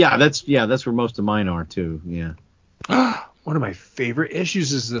 Yeah, that's where most of mine are too. Yeah. One of my favorite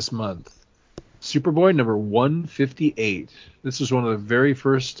issues is this month. Superboy number 158. This was one of the very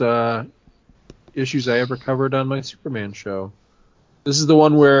first issues I ever covered on my Superman show. This is the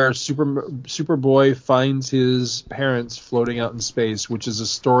one where Superboy finds his parents floating out in space, which is a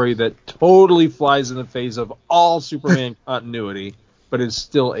story that totally flies in the face of all Superman continuity, but is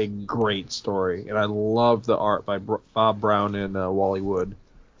still a great story. And I love the art by Bob Brown and Wally Wood.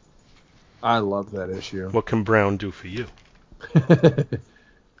 I love that issue. What can Brown do for you?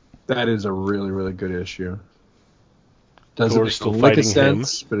 That is a really, really good issue. Doesn't Thor make still a lick of fighting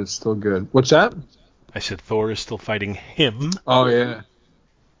sense, but it's still good. What's that? I said Thor is still fighting him. Oh, yeah.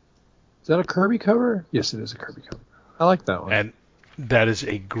 Is that a Kirby cover? Yes, it is a Kirby cover. I like that one. And that is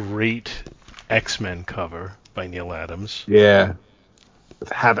a great X-Men cover by Neil Adams. Yeah. With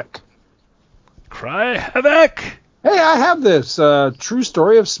Havoc. Cry Havoc! Hey, I have this True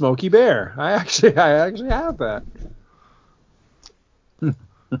Story of Smokey Bear. I actually have that. It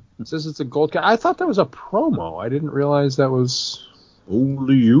says it's a gold. I thought that was a promo. I didn't realize that was.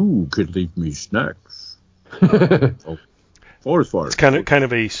 Only you could leave me snacks. Far. It's kind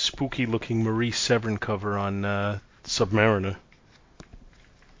of a spooky looking Marie Severin cover on Submariner.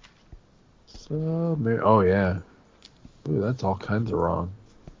 Oh yeah. Ooh, that's all kinds of wrong.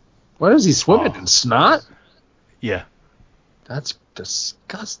 Why is he swimming in snot? Yeah. That's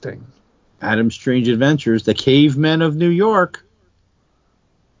disgusting. Adam's Strange Adventures, The Cavemen of New York.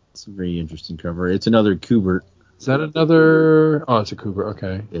 It's a very interesting cover. It's another Kubert. Is that another? Oh, it's a Kubert.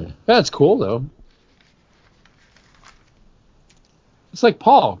 Okay. Yeah. That's cool though. It's like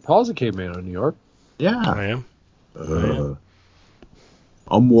Paul. Paul's a caveman in New York. Yeah. I am.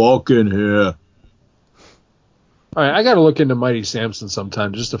 I'm walking here. All right, I got to look into Mighty Samson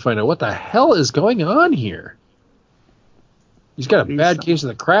sometime just to find out what the hell is going on here. He's got a bad case of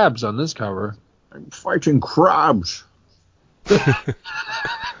the crabs on this cover. I'm fighting crabs.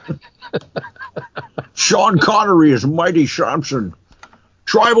 Sean Connery is Mighty Samson.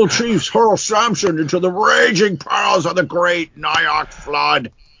 Tribal chiefs hurl Samson into the raging perils of the great Nyack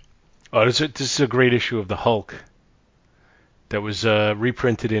flood. Oh, this is a great issue of the Hulk that was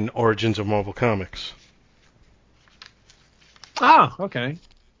reprinted in Origins of Marvel Comics. Ah, okay.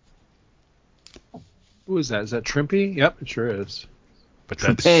 Who is that? Is that Trimpy? Yep, it sure is. But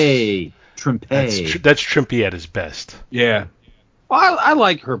that's Trimpey. That's Trimpy at his best. Yeah. Well, I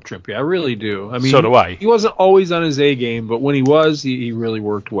like Herb Trimpe. I really do. I mean, So do I. He wasn't always on his A game, but when he was, he really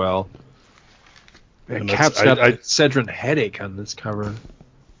worked well. And Cap's got a Cedron headache on this cover.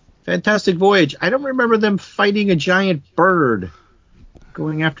 Fantastic Voyage. I don't remember them fighting a giant bird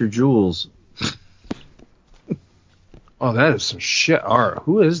going after Jules. Oh, that is some shit art.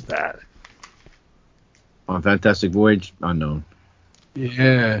 Who is that? On Fantastic Voyage, unknown.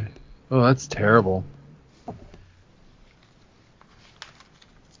 Yeah. Oh, that's terrible.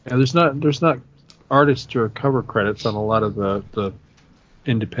 Yeah, there's not artist or cover credits on a lot of the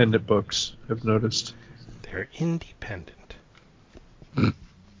independent books, I've noticed. They're independent.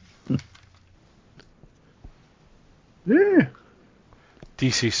 Yeah.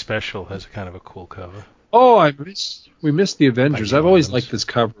 DC Special has kind of a cool cover. Oh, we missed the Avengers. By I've always Adams. liked this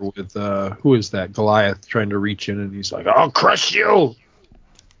cover with who is that? Goliath trying to reach in and he's like, "I'll crush you."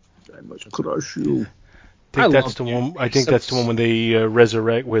 I must crush you. I think that's the one when they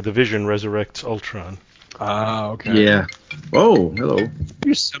resurrect, where the Vision resurrects Ultron. Ah, okay. Yeah. Oh, hello.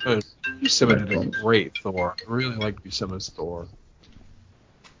 Buscema did a great Thor. I really like Buscema's Thor.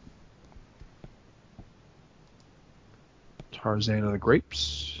 Tarzan of the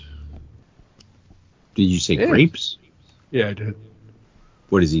Grapes. Did you say grapes? Yeah, I did.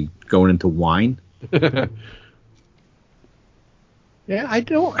 What is he going into wine? Yeah, I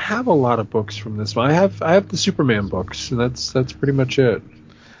don't have a lot of books from this one. I have the Superman books, and that's pretty much it.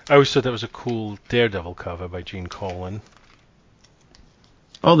 I always thought that was a cool Daredevil cover by Gene Colan.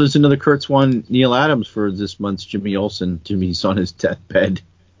 Oh, there's another Kurtz one, Neil Adams for this month's Jimmy Olsen. Jimmy's on his deathbed.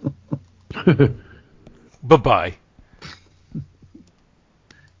 Bye-bye.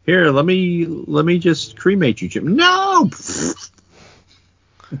 Here, let me just cremate you, Jim. No.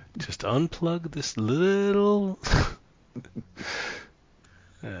 Just unplug this little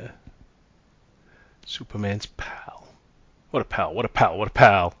Superman's pal. What a pal! What a pal! What a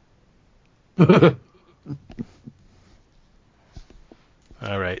pal!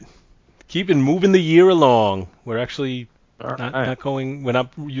 All right, keeping moving the year along. We're actually we're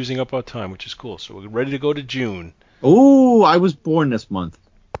not using up our time, which is cool. So we're ready to go to June. Oh, I was born this month.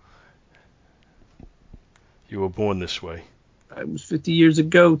 You were born this way. I was 50 years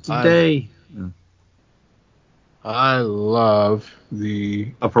ago today. I love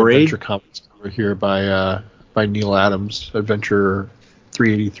the A Parade? Adventure Comics over here by Neil Adams, Adventure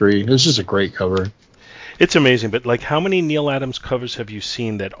 383. This is a great cover. It's amazing, but like, how many Neil Adams covers have you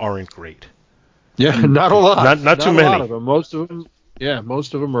seen that aren't great? Yeah, not a lot. Not too many. A lot of them. Most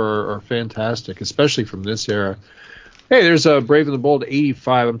of them are fantastic, especially from this era. Hey, there's a Brave and the Bold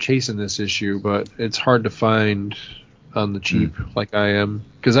 85. I'm chasing this issue, but it's hard to find on the cheap like I am,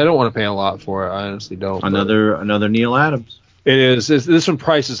 because I don't want to pay a lot for it. I honestly don't. Another Neil Adams. It is. This one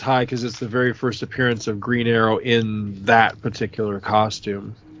price is high because it's the very first appearance of Green Arrow in that particular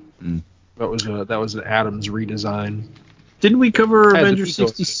costume. That was an Adams redesign. Didn't we cover Avengers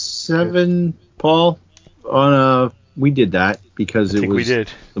 67, Paul? We did that because it was we did.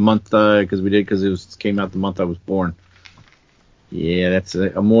 The month because it came out the month I was born. Yeah, that's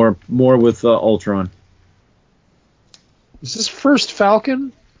a more with Ultron. Is this first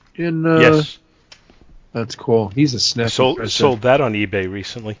Falcon? Yes. That's cool. He's a snap. Sold that on eBay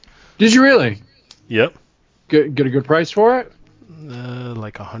recently. Did you really? Yep. Get a good price for it?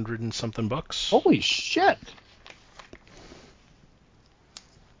 Like $100 and something bucks. Holy shit!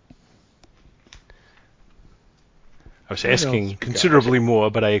 I was asking considerably more,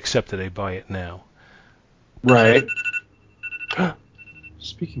 but I accepted I buy it now. Right.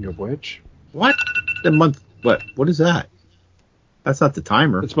 Speaking of which, what the month? What is that? That's not the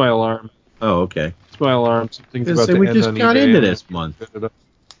timer. It's my alarm. Oh, okay. It's my alarm. Something's about to we end just on got eBay into this month.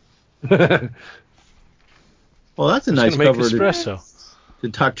 Well, that's a nice cover to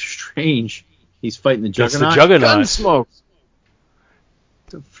Doctor Strange. He's fighting the Juggernaut. That's the Juggernaut. Gunsmoke.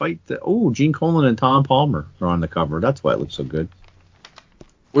 To fight Gene Colan and Tom Palmer are on the cover. That's why it looks so good.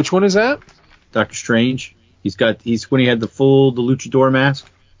 Which one is that? Doctor Strange. He's when he had the luchador mask.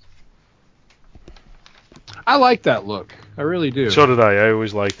 I like that look. I really do. So did I. I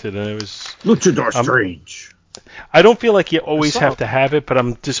always liked it, and it was Luchador Strange. I don't feel like you always have to have it, but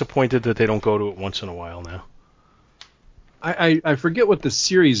I'm disappointed that they don't go to it once in a while now. I forget what the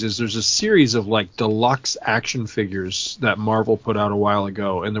series is. There's a series of like deluxe action figures that Marvel put out a while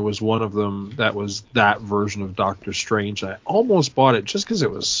ago, and there was one of them that was that version of Doctor Strange. I almost bought it just because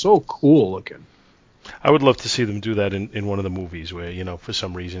it was so cool looking. I would love to see them do that in one of the movies where, for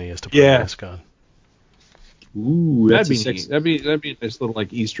some reason he has to put a mask on. Ooh, that'd be neat. That'd be a nice little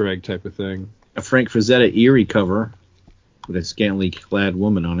like Easter egg type of thing. A Frank Frazetta Eerie cover with a scantily clad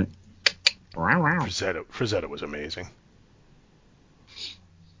woman on it. Frazetta was amazing.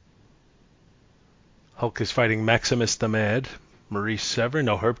 Hulk is fighting Maximus the Mad. Maurice Sever,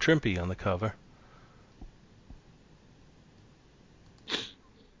 no, Herb Trimpe on the cover.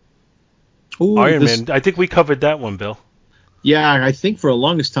 Ooh, Iron Man, I think we covered that one, Bill. Yeah, I think for the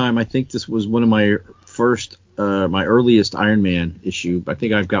longest time, I think this was one of my first, my earliest Iron Man issue. I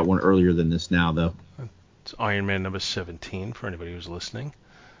think I've got one earlier than this now, though. It's Iron Man number 17 for anybody who's listening.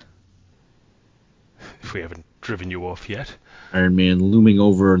 If we haven't driven you off yet. Iron Man looming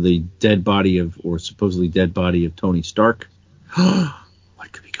over the dead body of, or supposedly dead body of Tony Stark.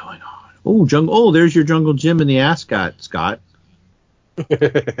 What could be going on? Oh, jungle! Oh, there's your Jungle Jim in the ascot, Scott.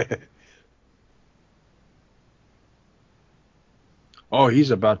 Oh, he's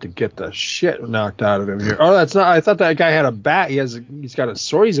about to get the shit knocked out of him here. Oh, that's not. I thought that guy had a bat. He's got a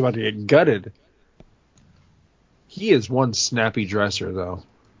sword. He's about to get gutted. He is one snappy dresser, though.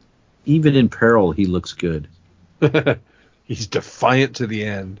 Even in peril, he looks good. He's defiant to the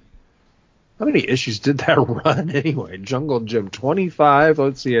end. How many issues did that run anyway? Jungle Jim 25.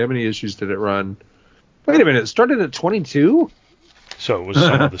 Let's see, how many issues did it run? Wait a minute, it started at 22? So it was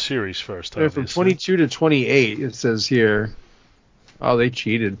some of the series first, Yeah, obviously. from 22 to 28, it says here. Oh, they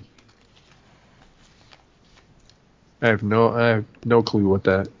cheated. I have no clue what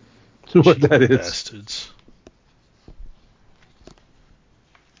that is. Bastards.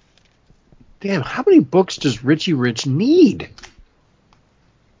 Damn, how many books does Richie Rich need?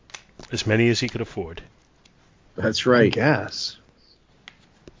 As many as he could afford. That's I right. guess.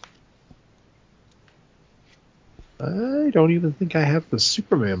 I don't even think I have the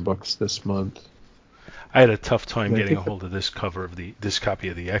Superman books this month. I had a tough time I getting a think hold of this copy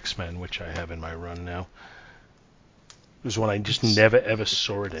of the X-Men, which I have in my run now. It was one I just never ever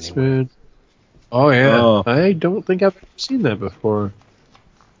saw it anywhere. Oh yeah, Oh. I don't think I've seen that before.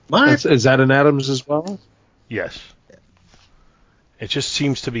 What? Is that an Adams as well? Yes. It just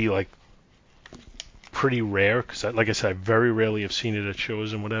seems to be like pretty rare because, like I said, I very rarely have seen it at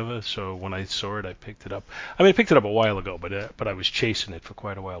shows and whatever. So when I saw it, I picked it up. I mean, I picked it up a while ago, but I was chasing it for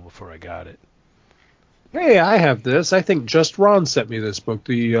quite a while before I got it. Hey, I have this. I think Just Ron sent me this book,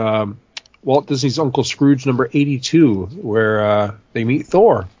 the Walt Disney's Uncle Scrooge number 82, where they meet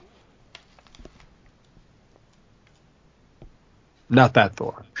Thor. Not that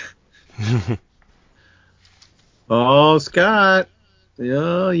Thor. Oh, Scott.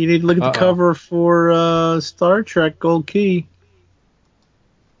 Yeah, you need to look at the cover for Star Trek Gold Key.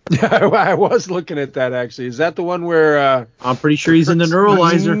 I was looking at that, actually. Is that the one where... I'm pretty sure he's in the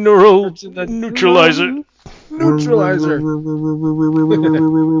neuralizer. Neutralizer. Neutralizer.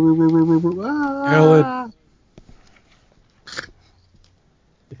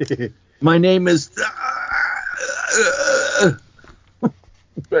 My name is...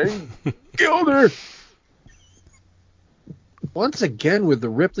 Bang. Gilder. Once again with the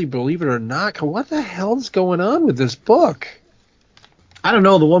Ripley, believe it or not, what the hell's going on with this book? I don't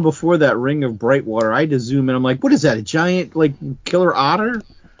know, the one before that, Ring of Brightwater, I had to zoom in. I'm like, what is that, a giant, like, killer otter?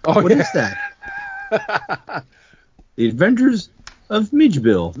 What is that? The Adventures of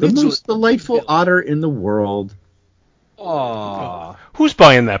Midgebill, the most delightful otter in the world. Aww. Who's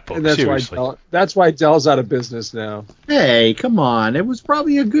buying that book? And that's Seriously. That's why Dell's out of business now. Hey, come on. It was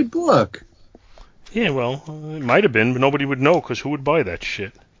probably a good book. Yeah, well, it might have been, but nobody would know because who would buy that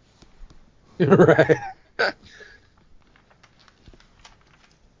shit? Right.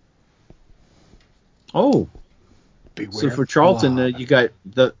 Oh. Beware. So for Charlton, you got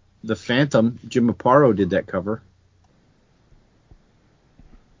the Phantom. Jim Aparo did that cover.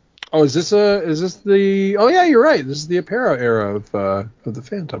 Oh, is this the? Oh yeah, you're right. This is the Aparo era of the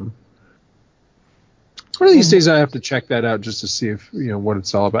Phantom. One of these days, I have to check that out just to see if what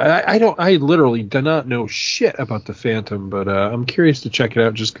it's all about. I literally do not know shit about the Phantom, but I'm curious to check it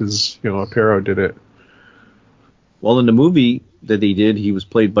out just because Aparo did it. Well, in the movie that he did, he was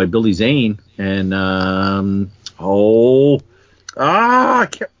played by Billy Zane, and I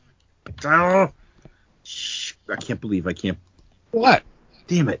can't believe I can't. What?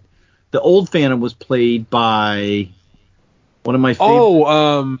 Damn it! The old Phantom was played by one of my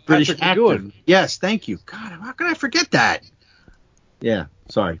favorite British Patrick actors. McGowan. Yes, thank you. God, how can I forget that? Yeah,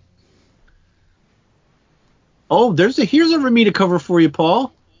 sorry. Oh, here's a Romita cover for you,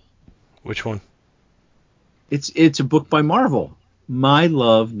 Paul. Which one? It's a book by Marvel. My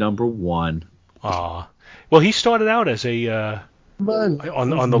Love #1. Ah, well, he started out as a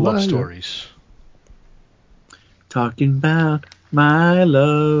on the love stories. Talking about my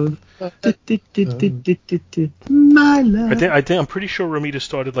love. My love. I think I'm pretty sure Romita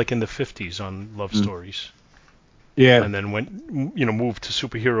started like in the 50s on love stories. Yeah. And then went moved to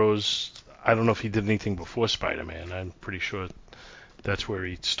superheroes. I don't know if he did anything before Spider-Man. I'm pretty sure that's where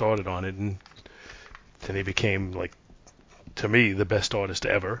he started on it. And Then he became, like, to me, the best artist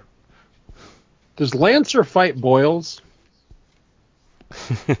ever. Does Lancer fight Boils?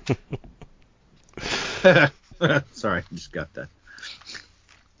 Sorry, I just got that.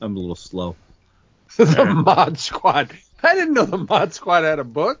 I'm a little slow. The Mod Squad. I didn't know the Mod Squad had a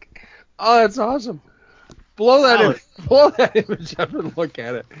book. Oh, that's awesome. Blow that image up and look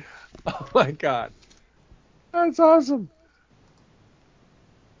at it. Oh my god. That's awesome.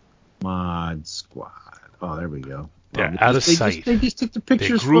 Mod Squad. Oh, there we go. They're Oh, out of sight. They just took the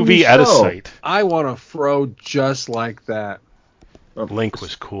pictures They're from the groovy, out of show. sight. I want a fro just like that. Link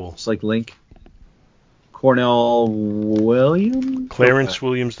was cool. It's like Link. Cornell Williams? Clarence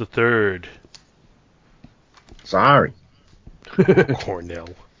Williams III. Sorry. Cornell,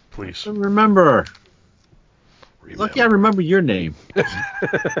 please. I remember. Lucky I remember your name.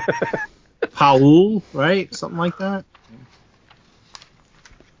 Paul, right? Something like that.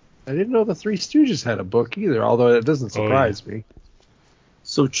 I didn't know the Three Stooges had a book either, although it doesn't surprise me.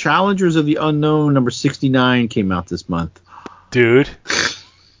 So Challengers of the Unknown number 69 came out this month. Dude.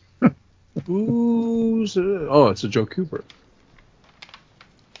 It's a Joe Cooper.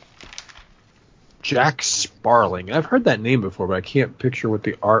 Jack Sparling. I've heard that name before, but I can't picture what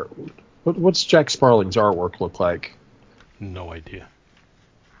the art... What's Jack Sparling's artwork look like? No idea.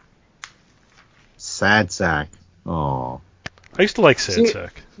 Sad Sack. Oh. I used to like Sad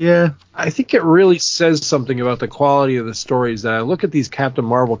Sack. Yeah. I think it really says something about the quality of the stories that I look at these Captain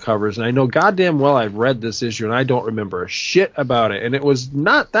Marvel covers, and I know goddamn well I've read this issue, and I don't remember a shit about it, and it was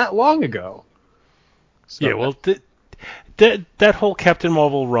not that long ago. So, yeah, well, that whole Captain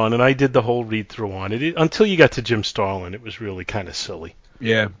Marvel run, and I did the whole read-through on it, until you got to Jim Starlin, it was really kind of silly.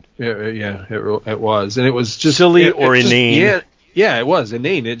 Yeah, it was, and it was just silly or inane. Yeah, it was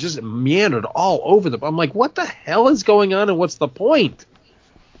inane. It just meandered all over I'm like, what the hell is going on, and what's the point?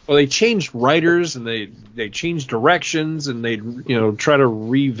 Well, they changed writers, and they changed directions, and they try to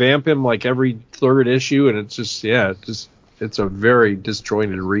revamp him like every third issue, and it's just it's a very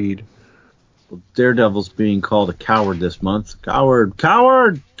disjointed read. Well, Daredevil's being called a coward this month. Coward.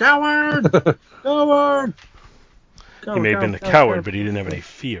 He may have been a coward, but he didn't have any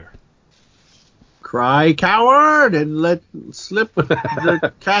fear. Cry coward and let slip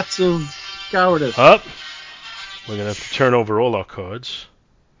the cats of cowardice. Up. We're going to have to turn over all our cards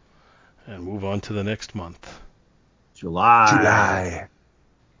and move on to the next month. July.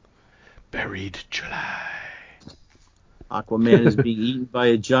 Buried July. Aquaman is being eaten by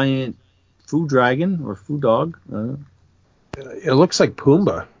a giant food dragon or food dog. It looks like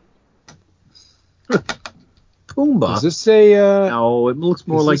Pumbaa. Pumbaa. Is this a... no, it looks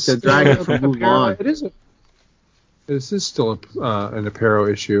more like the dragon from Mulan. It is. This is still an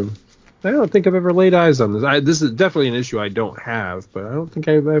Aparo issue. I don't think I've ever laid eyes on this. This is definitely an issue I don't have, but I don't think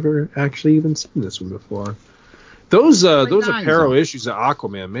I've ever actually even seen this one before. Those Aparo issues of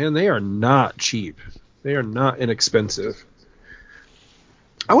Aquaman, man, they are not cheap. They are not inexpensive.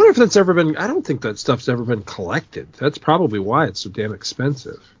 I wonder if that's ever been... I don't think that stuff's ever been collected. That's probably why it's so damn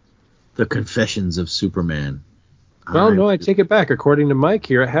expensive. The Confessions of Superman. Well, no, I take it back. According to Mike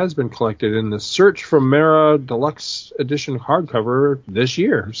here, it has been collected in the Search for Mara Deluxe Edition hardcover this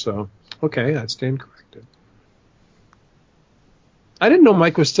year. So, okay, I stand corrected. I didn't know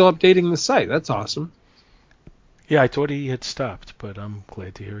Mike was still updating the site. That's awesome. Yeah, I thought he had stopped, but I'm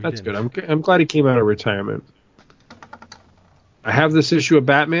glad to hear he That's didn't. good. I'm glad he came out of retirement. I have this issue of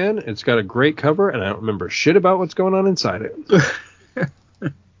Batman. It's got a great cover, and I don't remember shit about what's going on inside it.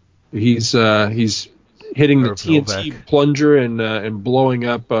 He's hitting the TNT plunger and blowing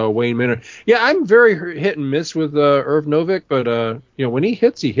up Wayne Manor. Yeah, I'm very hit and miss with Irv Novick, but when he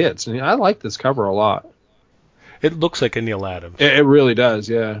hits, he hits, and I like this cover a lot. It looks like a Neil Adams. It really does,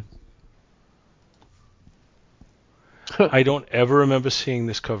 yeah. I don't ever remember seeing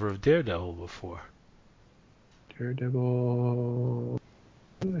this cover of Daredevil before. Daredevil.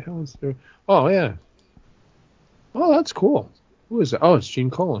 Who the hell is there? Oh yeah. Oh, that's cool. Who is it? Oh, it's Gene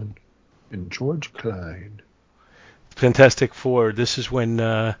Colan and George Klein. Fantastic Four. This is when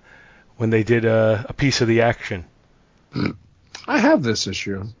they did a piece of the action. I have this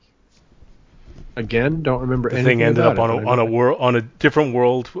issue. Again, don't remember the anything. The thing ended up on a different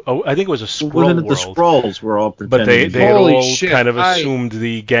world. Oh, I think it was a Skrull world. The Skrulls were all pretending. But they had all kind of assumed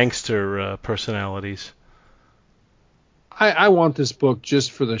the gangster personalities. I want this book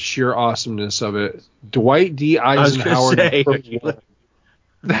just for the sheer awesomeness of it. Dwight D. Eisenhower.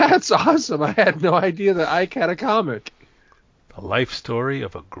 That's awesome. I had no idea that Ike had a comic. The life story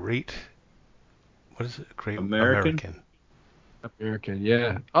of a great... What is it? A great American. American,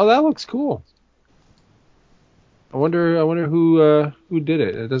 yeah. Oh, that looks cool. I wonder who did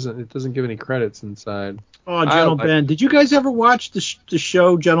it. It doesn't give any credits inside. Oh, Gentle Ben. Did you guys ever watch the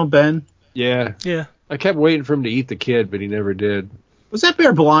show Gentle Ben? Yeah. Yeah. I kept waiting for him to eat the kid, but he never did. Was that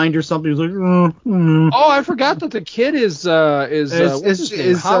bear blind or something? He was like, Oh, I forgot that the kid is what's his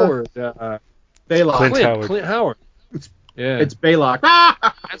name? Howard. Baylock. Clint Howard. Yeah. It's Baylock.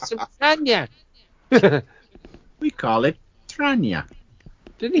 That's some Tranya. We call it Tranya.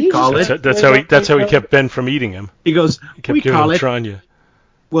 Didn't he call just- That's how he kept Ben from eating him. He goes, He kept we giving call him it. Tranya.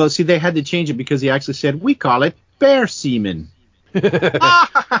 Well, see, they had to change it because he actually said, we call it bear semen.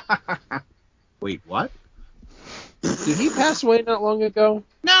 Wait, what? Did he pass away not long ago?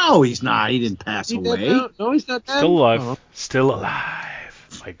 No, he's not. He didn't pass He away. dead now? No, he's not dead. Still alive. Oh. Still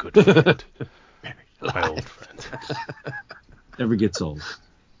alive. My good friend. My old friend. Never gets old.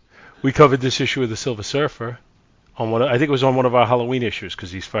 We covered this issue of the Silver Surfer on I think it was on one of our Halloween issues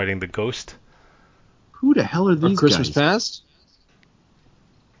because he's fighting the ghost. Who the hell are these Christmas guys? Past?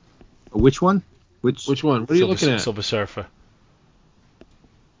 Which one? Which one? What are you looking at? Silver Surfer.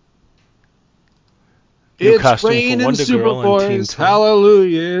 It's costume for raining Wonder Girl and Teen Superboys. Titans.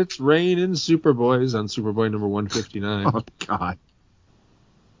 Hallelujah. It's raining Superboys on Superboy number 159. Oh, God.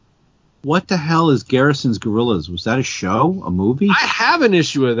 What the hell is Garrison's Gorillas? Was that a show? A movie? I have an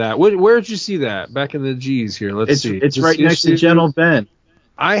issue of that. Where did you see that? Back in the G's here. Let's see. It's This right next to issue- Gentle Ben.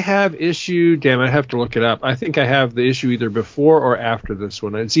 I have issue. Damn, I have to look it up. I think I have the issue either before or after this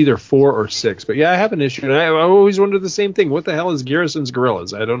one. It's either 4 or 6. But yeah, I have an issue. And I always wonder the same thing. What the hell is Garrison's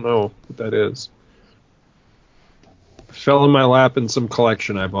Gorillas? I don't know what that is. Fell in my lap in some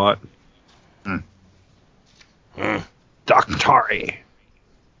collection I bought. Doctari.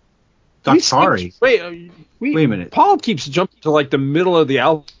 Doctari. Wait a minute. Paul keeps jumping to like the middle of the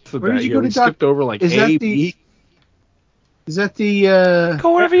alphabet. Where did you here. go to We skipped over like Is A, that the- B. Is that the?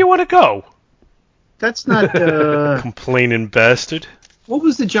 Go wherever you want to go. That's not. Complaining bastard. What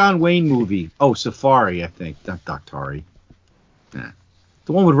was the John Wayne movie? Oh, Safari, I think. Not Doctari. Nah.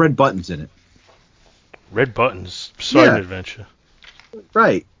 The one with red buttons in it. Red Buttons. Sergeant Yeah. Adventure.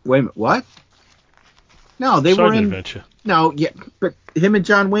 Right. Wait a minute. What? No, they Sergeant were in. Adventure. No, yeah, but him and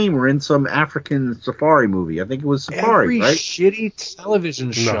John Wayne were in some African safari movie. I think it was Safari, Every right? shitty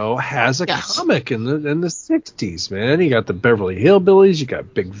television show has a Yes. comic in the 60s, man. You got the Beverly Hillbillies, you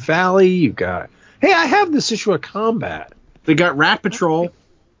got Big Valley, you got. Hey, I have this issue of Combat. They got Rat Patrol.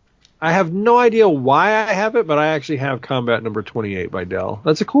 I have no idea why I have it, but I actually have Combat number 28 by Dell.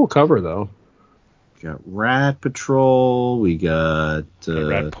 That's a cool cover, though. We got Rat Patrol. We got.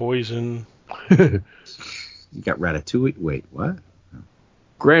 Rat Poison. You got Ratatouille. Wait, what?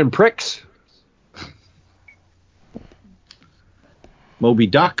 Grand Prix. Moby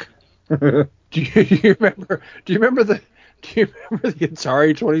Duck. Do you remember the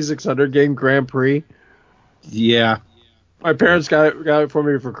Atari 2600 game Grand Prix? Yeah. My parents got it for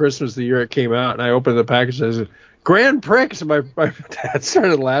me for Christmas the year it came out, and I opened the package and I said, Grand Prix! And my dad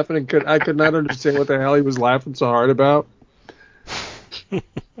started laughing, and I could not understand what the hell he was laughing so hard about.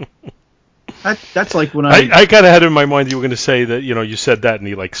 That's like when I kind of had in my mind you were going to say that, you said that and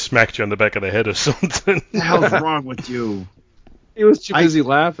he like smacked you on the back of the head or something. What the hell's wrong with you? He was too busy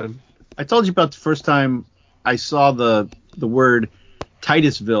laughing. I told you about the first time I saw the word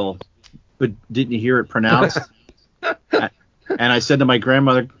Titusville, but didn't hear it pronounced. And I said to my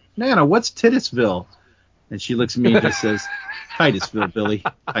grandmother, Nana, what's Titusville? And she looks at me and just says, Titusville, Billy,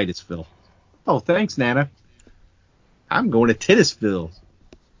 Titusville. Oh, thanks, Nana. I'm going to Titusville.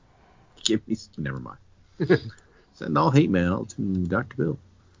 Give me, never mind. Send all hate mail to Dr. Bill.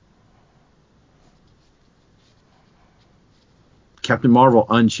 Captain Marvel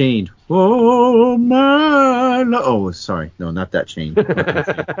Unchained. Oh, my. Oh, sorry. No, not that chain.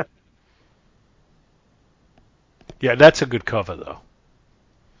 Yeah, that's a good cover, though.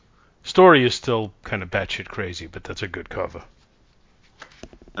 Story is still kind of batshit crazy, but that's a good cover.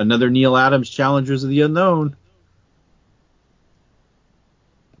 Another Neil Adams Challengers of the Unknown.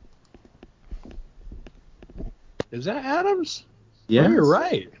 Is that Adams? Yeah, Oh, you're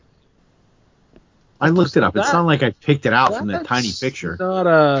right. I looked it up. It's That- not like I picked it out from that tiny picture. Not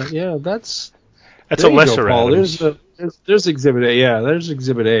that's That's there a you lesser go, Paul. Adams. There's Exhibit A. Yeah, there's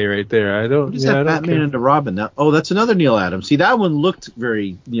Exhibit A right there. I don't. What is yeah, I that don't Batman care. and the Robin? That's another Neil Adams. See, that one looked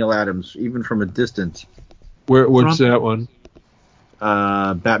very Neil Adams, even from a distance. What's that one?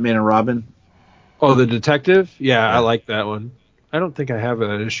 Batman and Robin. Oh, the detective. Yeah, I like that one. I don't think I have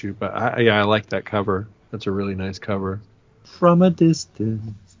that issue, but I like that cover. That's a really nice cover. From a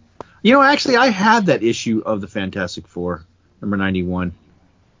distance. Actually, I had that issue of the Fantastic Four, number 91.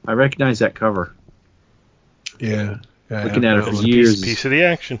 I recognize that cover. Yeah. Looking at it for It's a years. piece of the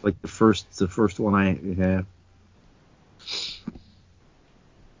action. Like the first one I have.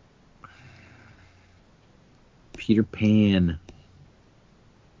 Peter Pan.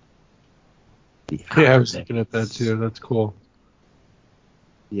 Yeah, I was looking at that too. That's cool.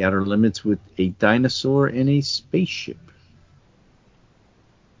 The Outer Limits with a dinosaur and a spaceship.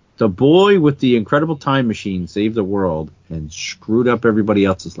 The boy with the incredible time machine saved the world and screwed up everybody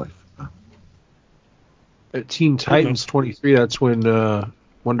else's life. At Teen Titans 23, that's when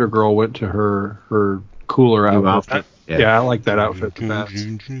Wonder Girl went to her cooler New outfit. outfit. Yeah, I like that outfit the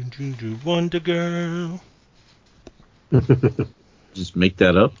best. Wonder Girl. Just make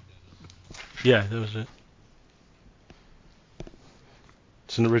that up. Yeah, that was it.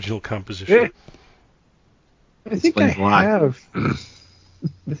 It's an original composition. I think I Explains why. have.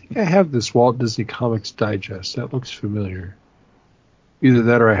 I think I have this Walt Disney Comics Digest. That looks familiar. Either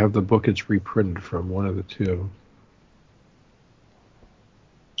that or I have the book it's reprinted from. One of the two.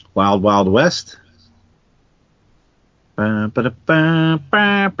 Wild Wild West. I'm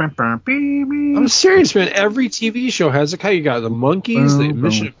serious, man. Every TV show has it. How you got the Monkeys, the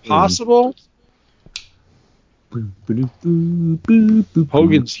Mission Impossible,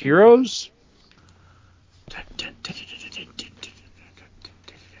 Hogan's Heroes.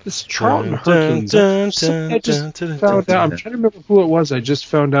 This Charlton Hercules. I just found out. I'm trying to remember who it was. I just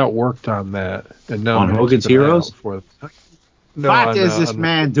found out worked on that. And now on Hogan's Heroes. What is this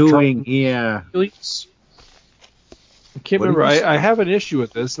man doing here? I can't remember. I have an issue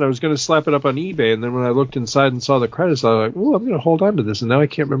with this, and I was going to slap it up on eBay, and then when I looked inside and saw the credits, I was like, "Oh, I'm going to hold on to this." And now I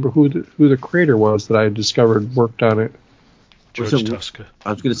can't remember who the creator was that I discovered worked on it. George Tuska.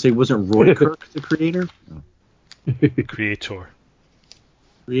 I was going to say, wasn't Roy Kirk the creator? Creator.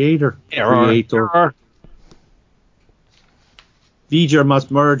 Creator. V'ger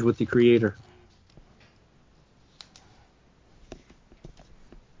must merge with the creator.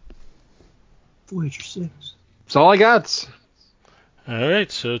 Voyager 6. That's all I got. All right,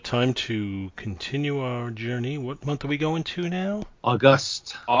 so time to continue our journey. What month are we going to now?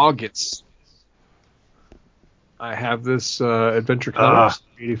 August. I have this Adventure Comics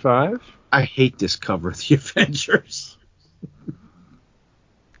 85. I hate this cover of the Avengers.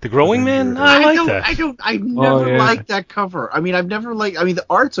 The Growing Man? I like that. I never liked that cover. I mean, the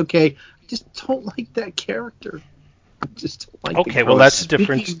art's okay. I just don't like that character. I just don't like Okay, well, that's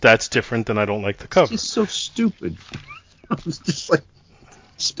different. That's different than I don't like the cover. It's just so stupid. I was just like,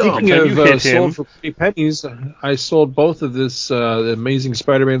 speaking of sold for pretty pennies, I sold both of this Amazing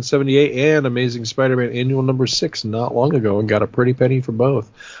Spider-Man 78 and Amazing Spider-Man Annual Number 6 not long ago and got a pretty penny for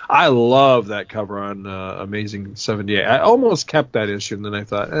both. I love that cover on Amazing 78. I almost kept that issue, and then I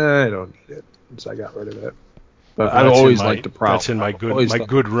thought, I don't need it, so I got rid of it. But I've always liked the Prowl. That's in my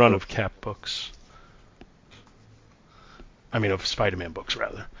good run of Cap books. I mean, of Spider-Man books,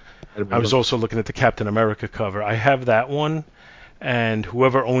 rather. I was also looking at the Captain America cover. I have that one, and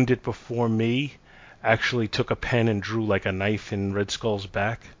whoever owned it before me actually took a pen and drew like a knife in Red Skull's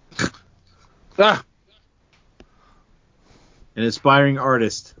back. An inspiring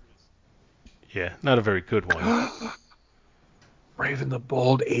artist. Yeah, not a very good one. Raven the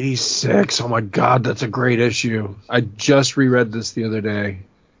Bold 86. Oh my God, that's a great issue. I just reread this the other day.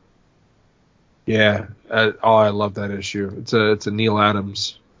 Yeah, I love that issue. It's a Neil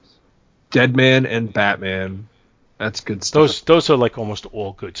Adams, Deadman and Batman. That's good stuff. Those are like almost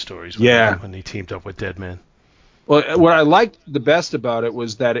all good stories. When they teamed up with Deadman. Well, what I liked the best about it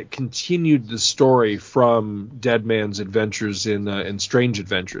was that it continued the story from Deadman's adventures in Strange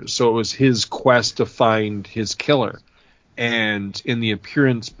Adventures. So it was his quest to find his killer. And in the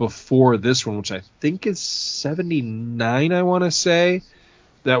appearance before this one, which I think is 79, I want to say,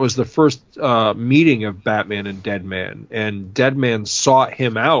 that was the first meeting of Batman and Deadman. And Deadman sought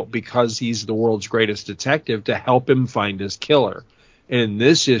him out because he's the world's greatest detective to help him find his killer. And in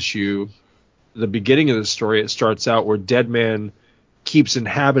this issue, the beginning of the story, it starts out where Deadman keeps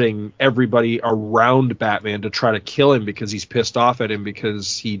inhabiting everybody around Batman to try to kill him because he's pissed off at him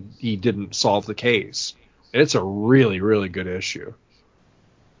because he didn't solve the case. And it's a really, really good issue.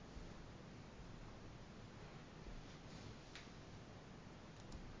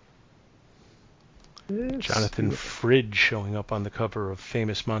 Jonathan Fridge showing up on the cover of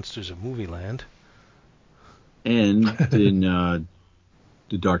Famous Monsters of Movieland. And in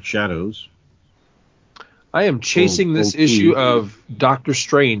The Dark Shadows. I am chasing this issue of Doctor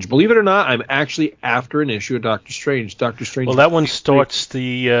Strange. Believe it or not, I'm actually after an issue of Doctor Strange. Doctor Strange. Well, that one starts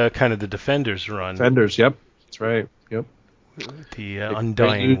the kind of the Defenders run. Defenders, yep. That's right. Yep. The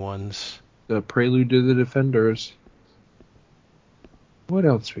Undying ones. The prelude to the Defenders. What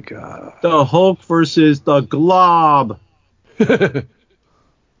else we got? The Hulk versus the Glob.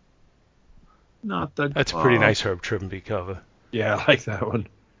 Not the That's a pretty nice Herb Trimby cover. Yeah, I like that one.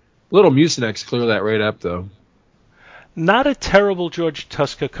 Little Mucinex clear that right up, though. Not a terrible George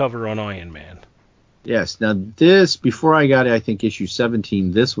Tuska cover on Iron Man. Yes. Now this, before I got, I think, issue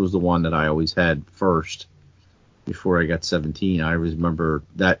 17, this was the one that I always had first. Before I got 17, I always remember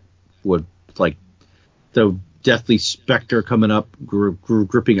that would, like, the Deathly Spectre coming up,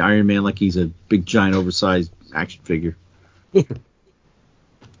 gripping Iron Man like he's a big, giant, oversized action figure.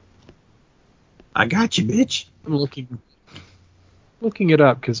 I got you, bitch. I'm looking it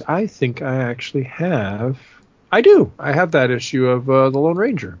up because I think I actually have. I do. I have that issue of the Lone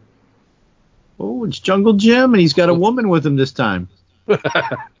Ranger. Oh, it's Jungle Jim, and he's got a woman with him this time. It's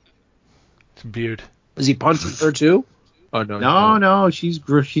a beard. Is he punching her too? Oh no. No.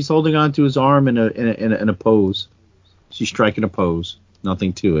 She's holding on to his arm in a pose. She's striking a pose.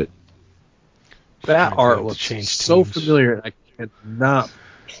 Nothing to it. That art looks so familiar. I cannot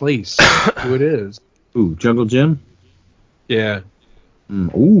place who it is. Ooh, Jungle Jim? Yeah.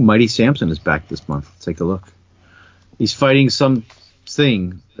 Ooh, Mighty Samson is back this month. Let's take a look. He's fighting some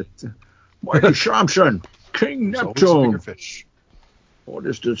thing. Mighty Samson, King Neptune. Fish. What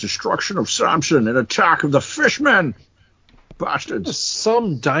is the destruction of Samson and attack of the fishmen? Bastards.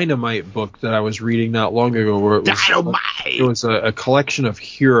 Some Dynamite book that I was reading not long ago where it was a collection of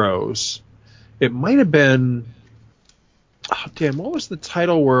heroes. It might have been... Oh, damn, what was the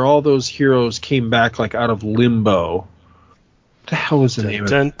title where all those heroes came back like out of limbo? What the hell was the name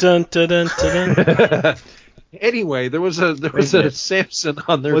of it? Anyway, there was a Samson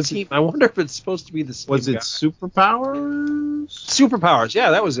on their team. I wonder if it's supposed to be the same Was it guy. Superpowers? Superpowers,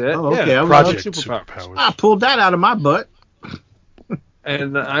 yeah, that was it. Oh, okay. Yeah, Project Superpowers. I pulled that out of my butt.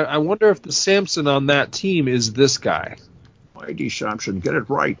 And I wonder if the Samson on that team is this guy. Mighty Samson, get it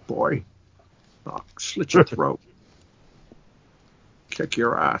right, boy. I'll slit your throat. Kick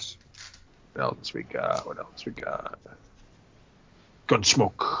your ass. What else we got?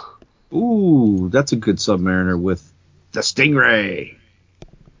 Gunsmoke. Ooh, that's a good Submariner with the Stingray.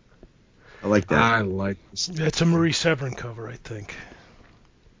 I like that. I like this. That's a Marie Severin cover, I think.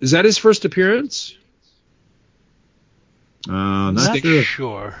 Is that his first appearance? Not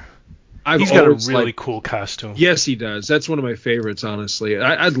sure. He's got a really cool costume. Yes, he does. That's one of my favorites, honestly.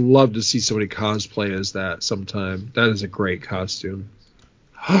 I'd love to see somebody cosplay as that sometime. That is a great costume.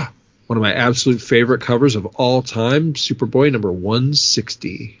 One of my absolute favorite covers of all time, Superboy number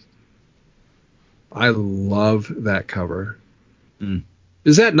 160. I love that cover.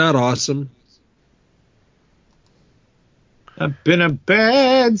 Is that not awesome? I've been a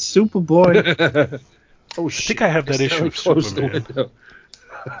bad Superboy. Oh, shit. I think I have that issue of Superman.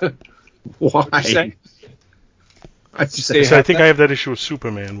 Why? I think I have that issue of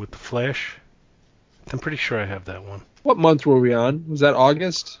Superman with the Flash. I'm pretty sure I have that one. What month were we on? Was that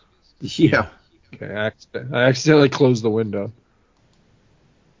August? Yeah. Okay, I accidentally closed the window.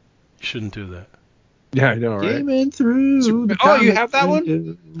 You shouldn't do that. Yeah, I know, right? Gaming through. You have that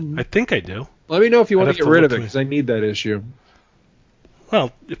one? I think I do. Let me know if you want to get rid of it, because I need that issue.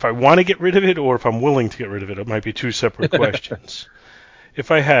 Well, if I want to get rid of it or if I'm willing to get rid of it, it might be two separate questions. If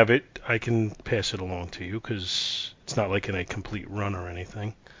I have it, I can pass it along to you because it's not like in a complete run or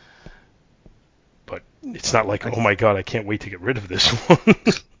anything. But it's not like, oh my god, I can't wait to get rid of this one.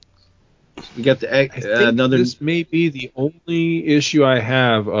 You got the another. This may be the only issue I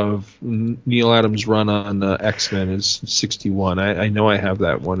have of Neil Adams' run on X-Men is 61. I know I have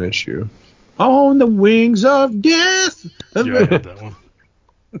that one issue. On the wings of death. Yeah, I have that one.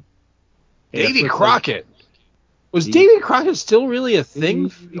 Davy Crockett. Was Davy Crockett still really a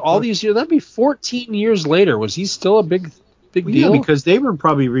thing all these years? That'd be 14 years later. Was he still a big deal? Yeah, because they were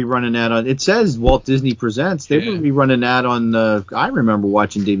probably rerunning that on. It says Walt Disney Presents. They were rerunning that on. I remember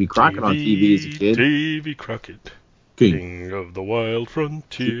watching Davy Crockett on TV as a kid. Davy Crockett, king of the wild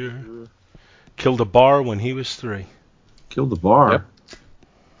frontier, killed a bar when he was 3. Killed the bar. Yep.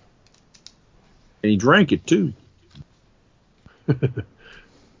 And he drank it too.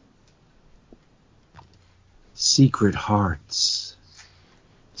 Secret Hearts.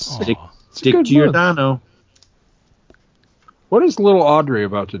 Stick to your Dano. What is little Audrey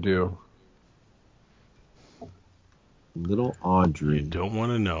about to do? Little Audrey. You don't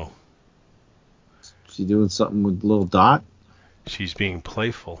want to know. She doing something with little Dot? She's being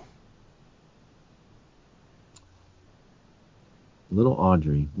playful. Little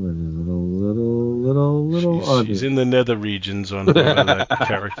Audrey. Little Audrey. She's in the nether regions on whoever that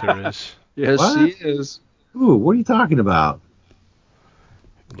character is. Yes, what? She is. Ooh, what are you talking about?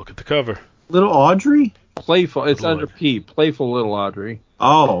 Look at the cover. Little Audrey? Playful. It's under P. Playful little Audrey.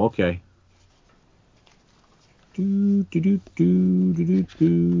 Oh, okay. Lots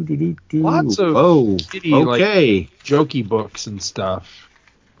of kitty, like, jokey books and stuff.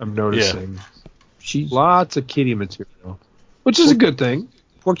 I'm noticing. She's Lots of kitty material, which is a good thing.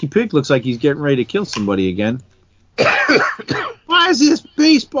 Porky Pig looks like he's getting ready to kill somebody again. Why is this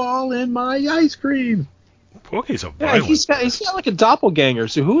baseball in my ice cream? Porky's a Yeah, violent. he's got like a doppelganger.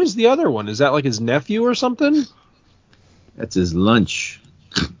 So who is the other one? Is that like his nephew or something? That's his lunch.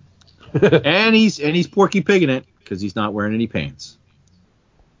 and he's Porky Pigging it because he's not wearing any pants.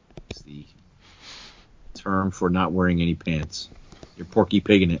 It's the term for not wearing any pants. You're Porky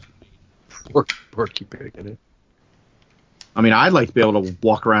Pigging it. Porky Pig in it. I mean, I'd like to be able to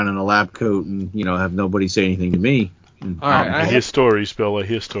walk around in a lab coat and have nobody say anything to me. All right, I hear stories, Bill. I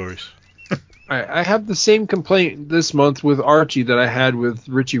hear stories. I have the same complaint this month with Archie that I had with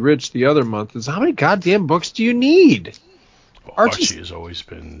Richie Rich the other month. Is how many goddamn books do you need? Archie has always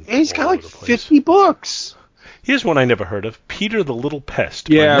been. He's got all like over the place. 50 books. Here's one I never heard of: Peter the Little Pest.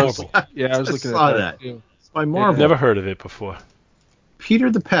 Yeah, by Marvel. I was looking saw at that. Yeah. It's by Marvel. Never heard of it before. Peter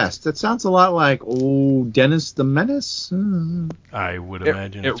the Pest. That sounds a lot like Dennis the Menace. I would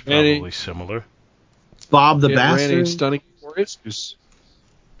imagine it's ran probably similar. Bob the It ran a Bastard. stunning 4 issues.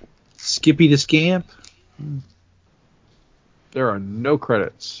 Skippy the Scamp. There are no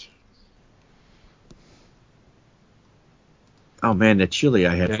credits. Oh man, that chili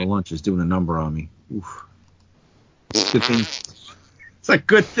I had for lunch is doing a number on me. Oof. Good thing. It's a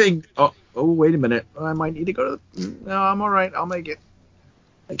good thing. Oh, wait a minute. I might need to go to. No, I'm all right. I'll make it.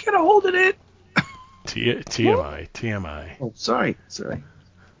 I get a hold of it. TMI. Oh, sorry.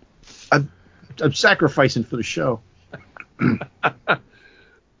 I'm sacrificing for the show.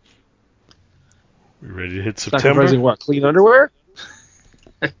 We ready to hit September? Sacrificing what? Clean underwear?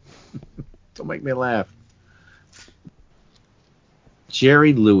 Don't make me laugh.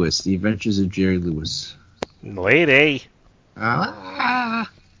 Jerry Lewis, The Adventures of Jerry Lewis. Lady. Ah.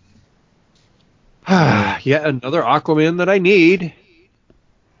 Yet another Aquaman that I need.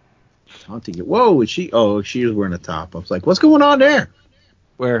 Taunting it. Whoa, is she? Oh, she is wearing a top. I was like, what's going on there?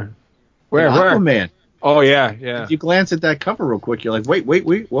 Where? Aquaman. Oh, yeah. If you glance at that cover real quick, you're like, wait.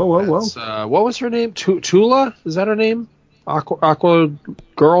 Whoa. That's, what was her name? Tula? Is that her name? Aqua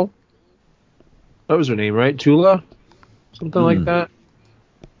Girl? That was her name, right? Tula? Something like that?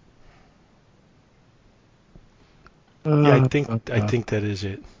 Yeah, I think that is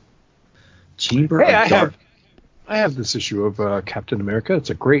it. Chamber Hey, of Dark. I have this issue of Captain America.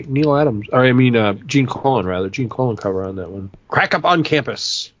 It's a great Gene Colan cover on that one. Crack Up on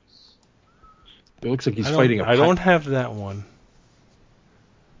Campus. It looks like he's fighting I don't have that one.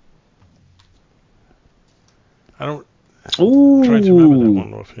 I don't. Ooh. Trying to remember that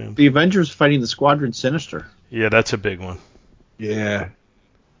one offhand. The Avengers fighting the Squadron Sinister. Yeah, that's a big one. Yeah.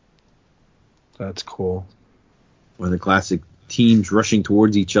 That's cool. One of the classic teams rushing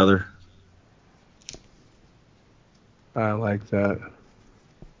towards each other. I like that.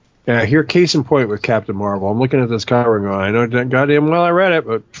 Yeah, here, case in point with Captain Marvel. I'm looking at this cover and going, I know goddamn well I read it,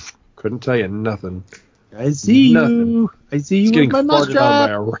 but couldn't tell you nothing. I see Nothing. you. I see It's you with getting my farted on by moustache.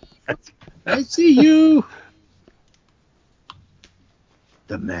 a rat. I see you.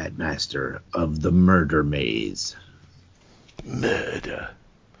 The Mad Master of the Murder Maze. Murder.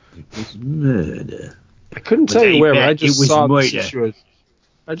 It was murder. I couldn't tell you where, but I it just was saw this murder. issue.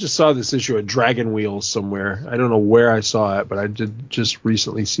 I just saw this issue of Dragon Wheels somewhere. I don't know where I saw it, but I did just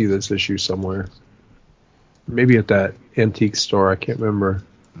recently see this issue somewhere. Maybe at that antique store. I can't remember.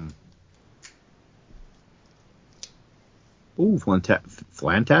 Ooh,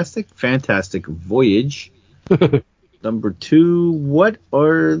 Fantastic Voyage. Number 2. What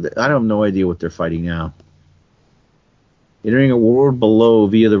are I have no idea what they're fighting now. Entering a world below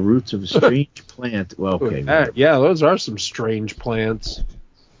via the roots of a strange plant. Well, okay. Yeah, those are some strange plants.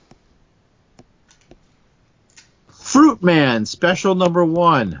 Fruit Man, special number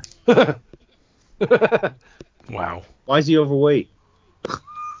 1. Wow. Why is he overweight?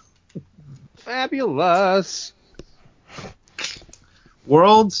 Fabulous.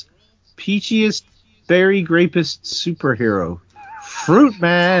 World's peachiest berry grapist superhero. Fruit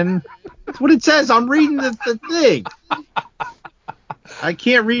Man. That's what it says. I'm reading the thing. I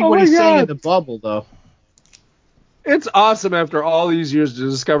can't read what he's saying in the bubble, though. It's awesome after all these years to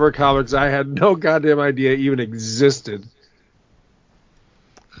discover comics I had no goddamn idea even existed.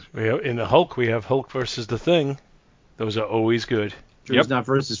 In the Hulk, we have Hulk versus the Thing. Those are always good. He's not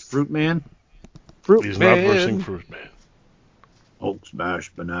versus Fruit Man. He's not versus Fruit Man. Hulk smash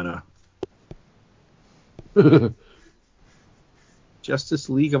banana. Justice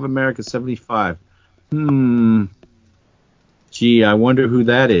League of America 75. Gee, I wonder who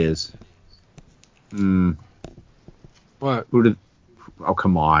that is. What? Oh,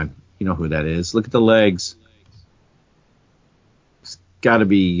 come on. You know who that is. Look at the legs. It's got to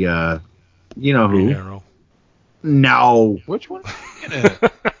be You know Green who? Arrow. No. Which one?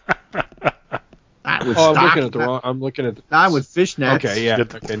 That was Oh, I'm stock. looking at the wrong. I'm looking at. Not with fishnets. Okay, yeah.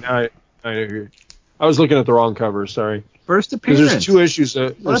 Okay, now I agree. I was looking at the wrong cover. Sorry. First Because appearance. there's two issues. Well,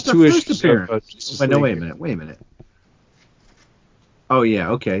 There's that's two our first issues. appearance. Justice Wait, no, League. wait a minute. Oh yeah,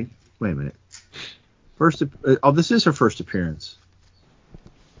 okay. Wait a minute. This is her first appearance.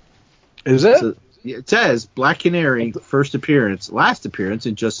 Is it? So, yeah, it says Black Canary first appearance, last appearance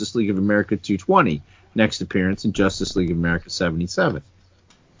in Justice League of America 220, next appearance in Justice League of America 77.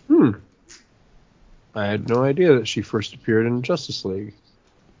 I had no idea that she first appeared in Justice League.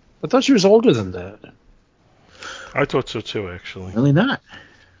 I thought she was older than that. I thought so too, actually. Really not.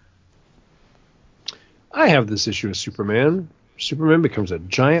 I have this issue of Superman. Superman becomes a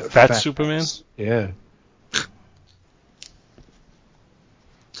giant Fat Superman? ass. Yeah.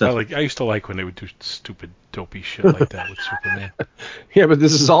 So, I used to like when they would do stupid, dopey shit like that with Superman. Yeah, but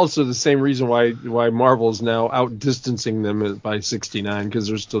this is also the same reason why Marvel's now outdistancing them by 69, because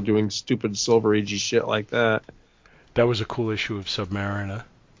they're still doing stupid Silver Agey shit like that. That was a cool issue of Submariner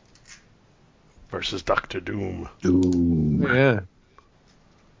versus Doctor Doom. Doom. Yeah.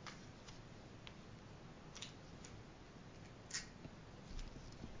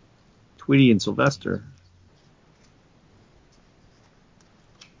 Tweety and Sylvester.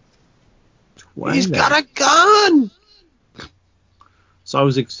 He's got a gun! So I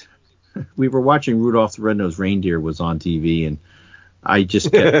was we were watching Rudolph the Red-Nosed Reindeer was on TV, and I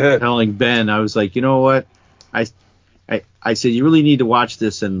just kept telling Ben, I was like, you know what? I said, you really need to watch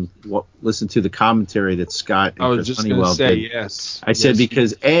this and listen to the commentary that Scott and Chris Honeywell did. Yes. I said,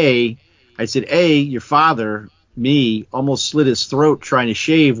 because your father, me, almost slit his throat trying to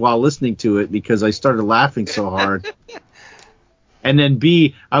shave while listening to it because I started laughing so hard. And then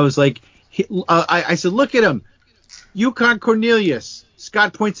B, I was like, I said, look at him. Yukon Cornelius.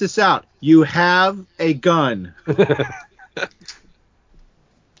 Scott points this out. You have a gun.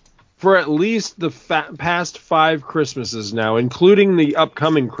 For at least the past 5 Christmases now, including the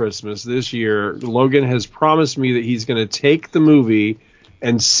upcoming Christmas this year, Logan has promised me that he's going to take the movie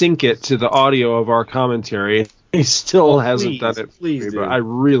and sync it to the audio of our commentary. He still hasn't done it. Please, but I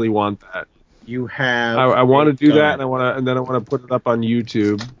really want that. You have. I want to do gun. that, and then I want to put it up on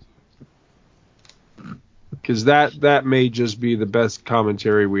YouTube. Because that may just be the best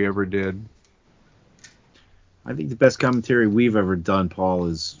commentary we ever did. I think the best commentary we've ever done, Paul,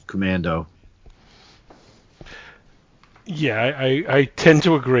 is Commando. Yeah, I tend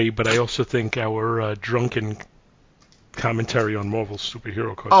to agree, but I also think our drunken commentary on Marvel's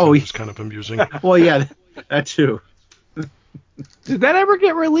superhero cartoons was kind of amusing. Well, yeah, that too. Did that ever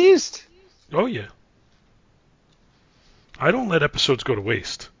get released? Oh, yeah. I don't let episodes go to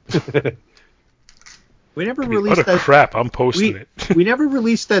waste. We never released utter that crap. I'm posting it. We never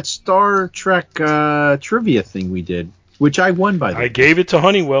released that Star Trek trivia thing we did, which I won by the way. I gave it to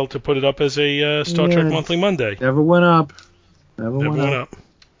Honeywell to put it up as a Star Trek Monthly Monday. Never went up. Never went up.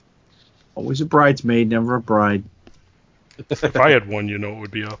 Always a bridesmaid, never a bride. If I had one, it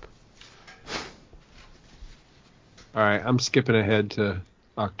would be up. All right, I'm skipping ahead to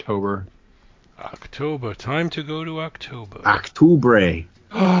October. October. Time to go to October. Octubre.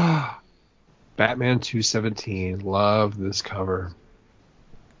 Batman 217. Love this cover.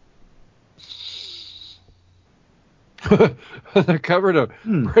 The cover to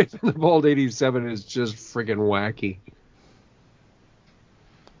Brave and the Bold 87 is just friggin' wacky.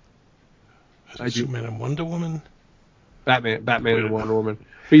 Superman and Wonder Woman? Batman and Wonder Woman.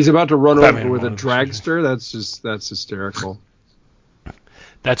 He's about to run Batman over with a Wonder dragster. That's hysterical.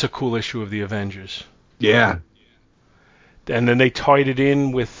 That's a cool issue of the Avengers. Yeah. And then they tied it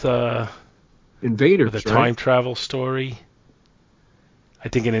in with Invaders, with a time travel story. I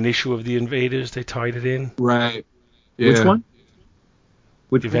think in an issue of the Invaders they tied it in. Right. Yeah. Which one?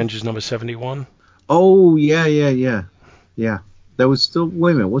 The Avengers number 71. Oh, yeah. That was still.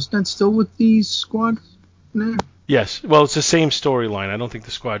 Wait a minute. Wasn't that still with the squad? No. Yes. Well, it's the same storyline. I don't think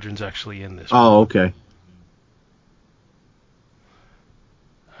the Squadron's actually in this. Oh, okay.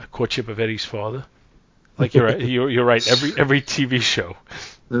 A courtship of Eddie's father. Like you're right. You're right. Every TV show.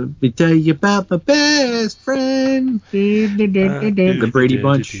 Let me tell you about my best friend. The Brady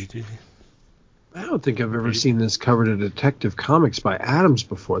Bunch. I don't think I've ever seen this cover to Detective Comics by Adams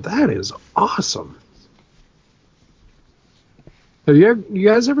before. That is awesome. Have you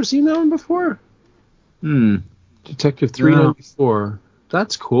guys ever seen that one before? Detective 394. No.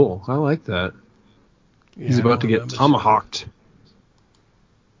 That's cool. I like that. Yeah, he's about to get tomahawked.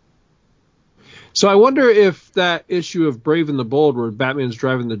 So I wonder if that issue of Brave and the Bold, where Batman's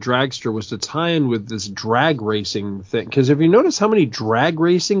driving the dragster, was to tie in with this drag racing thing. Because have you noticed how many drag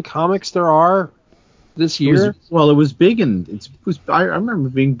racing comics there are this year? It was big, and I remember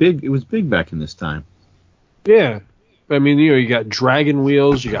being big. It was big back in this time. Yeah. I mean, you got Dragon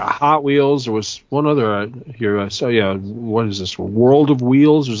Wheels, you got Hot Wheels. There was one other here. So yeah, what is this? World of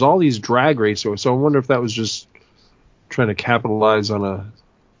Wheels. There's all these drag racers. So I wonder if that was just trying to capitalize on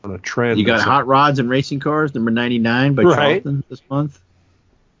a trend. You got Hot Rods and Racing Cars, number 99 by Charlton this month.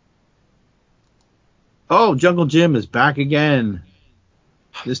 Oh, Jungle Jim is back again.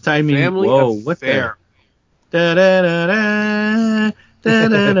 This time, Family Affair. That's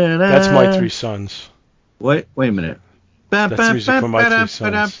My Three Sons. Wait a minute. That's the music from My Three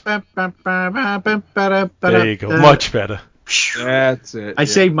Sons. There you go. Much better. That's it. I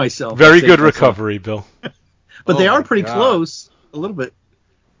saved myself. Very good recovery, Bill. But they are pretty close. A little bit.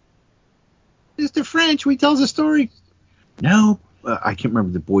 Mr. French, we tell us a story. No. I can't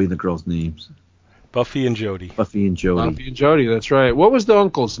remember the boy and the girl's names. Buffy and Jody. Buffy and Jody, that's right. What was the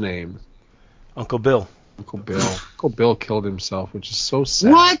uncle's name? Uncle Bill. Uncle Bill killed himself, which is so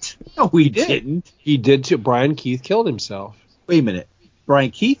sad. What? No, he didn't. He did too. Brian Keith killed himself. Wait a minute. Brian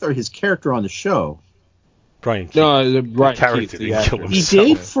Keith or his character on the show? Brian Keith. No, Brian Keith. He killed himself.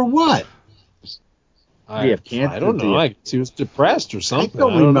 He did? For what? I don't know. He was depressed or something. I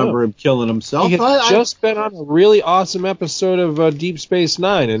don't remember him killing himself. He had just been on a really awesome episode of Deep Space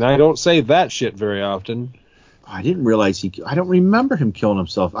Nine, and I don't say that shit very often. I didn't realize I don't remember him killing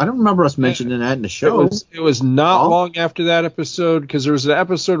himself. I don't remember us mentioning that in the show. It was not long after that episode, because there was an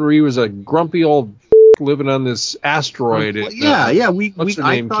episode where he was a grumpy old living on this asteroid. What's her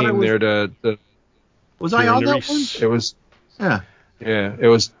name came there to. Was I on that one? It was. Yeah. Yeah, it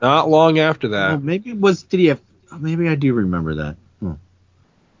was not long after that. Well, maybe I do remember that.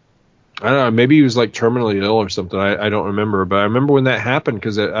 I don't know. Maybe he was like terminally ill or something. I don't remember, but I remember when that happened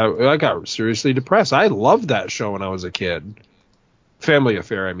because I got seriously depressed. I loved that show when I was a kid. Family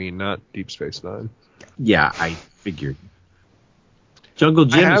Affair, I mean, not Deep Space Nine. Yeah, I figured. Jungle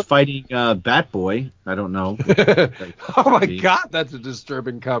Jim is fighting Bat Boy. I don't know. Oh my God, that's a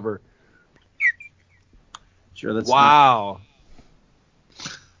disturbing cover. Sure, that's wow.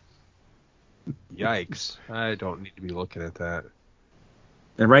 Yikes! I don't need to be looking at that.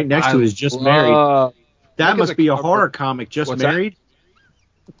 And right next to it is Just Married. That must be a horror comic. Just Married.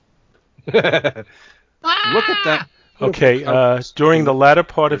 Look at that. Okay, during the latter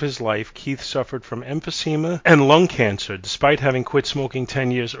part of his life, Keith suffered from emphysema and lung cancer, despite having quit smoking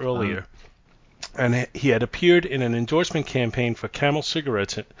 10 years earlier. And he had appeared in an endorsement campaign for Camel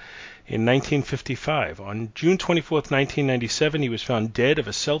cigarettes in 1955. On June 24, 1997, he was found dead of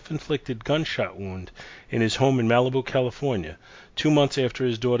a self-inflicted gunshot wound in his home in Malibu, California, 2 months after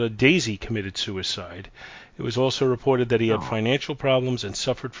his daughter Daisy committed suicide. It was also reported that he had financial problems and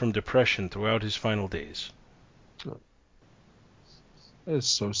suffered from depression throughout his final days. That is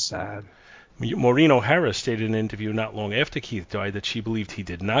so sad. Maureen O'Hara stated in an interview not long after Keith died that she believed he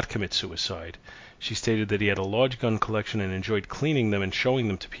did not commit suicide. She stated that he had a large gun collection and enjoyed cleaning them and showing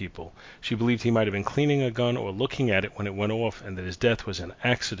them to people. She believed he might have been cleaning a gun or looking at it when it went off, and that his death was an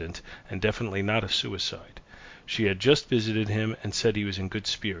accident and definitely not a suicide. She had just visited him and said he was in good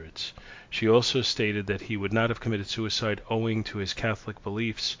spirits. She also stated that he would not have committed suicide owing to his Catholic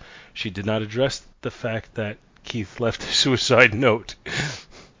beliefs. She did not address the fact that Keith left a suicide note.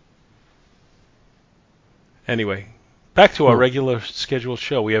 Anyway, back to our regular scheduled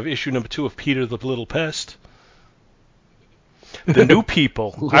show. We have issue number 2 of Peter the Little Pest. The New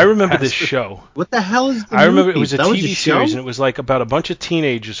People. I remember this show. What the hell is the I remember New it was a People? TV series, and it was like about a bunch of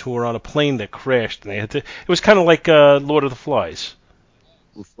teenagers who were on a plane that crashed, and they had to. It was kind of like Lord of the Flies.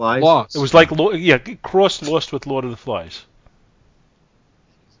 Lost. It was like cross Lost with Lord of the Flies.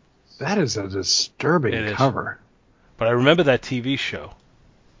 That is a disturbing cover. But I remember that TV show.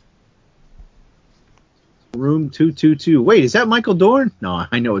 Room 222. Wait, is that Michael Dorn? No,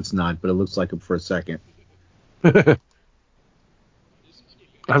 I know it's not, but it looks like him for a second. I'm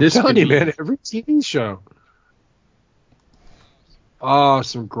telling you, man, every TV show. Oh,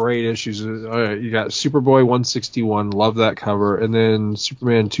 some great issues. You got Superboy 161, love that cover, and then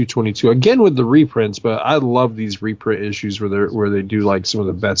Superman 222, again with the reprints. But I love these reprint issues where they do like some of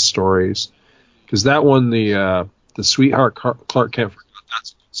the best stories, because that one, the Sweetheart Clark Kent,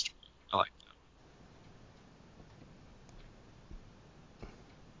 that's a good story. I like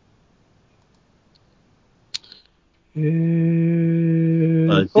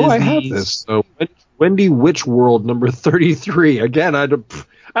that. I have this. So Wendy Witch World number 33. Again, I don't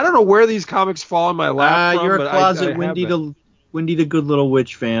know where these comics fall in my lap. You're a closet Wendy the Good Little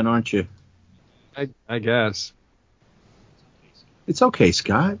Witch fan, aren't you? I guess. It's okay,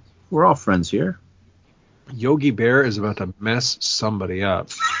 Scott. We're all friends here. Yogi Bear is about to mess somebody up.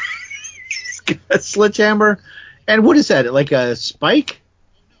 A sledgehammer. And what is that? Like a spike?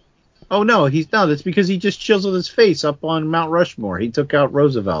 Oh no, that's because he just chiseled his face up on Mount Rushmore. He took out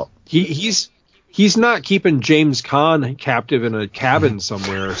Roosevelt. He's not keeping James Caan captive in a cabin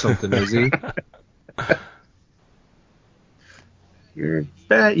somewhere or something, is he? You're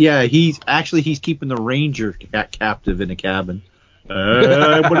bad. Yeah, he's keeping the Ranger captive in a cabin.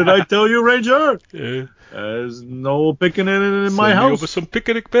 What did I tell you, Ranger? Yeah. There's no picnic in my Send me house. over some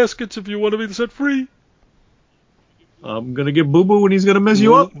picnic baskets if you want to be set free. I'm gonna get Boo Boo and he's gonna mess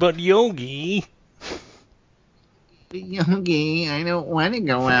you up. But Yogi. Yogi, I don't want to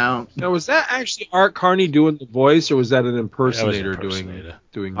go out. Now, was that actually Art Carney doing the voice, or was that an impersonator,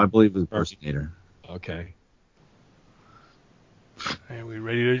 doing? I believe it was impersonator. Okay. Are we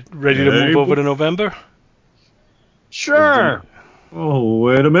ready to move over to November? Sure. Oh,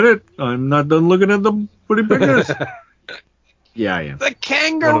 wait a minute. I'm not done looking at the pretty pictures. Yeah, I am. The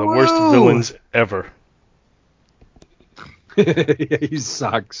kangaroo. One of the worst villains ever. Yeah, he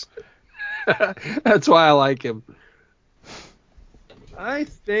sucks. That's why I like him. I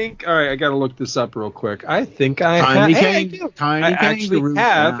think. All right, I gotta look this up real quick. I think I actually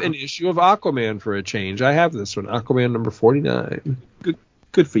have an issue of Aquaman for a change. I have this one, Aquaman number 49.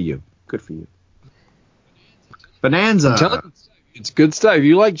 Good for you. Good for you. Bonanza. I'm telling you, it's good stuff. If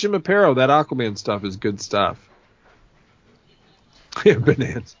you like Jim Aparo, that Aquaman stuff is good stuff. Yeah,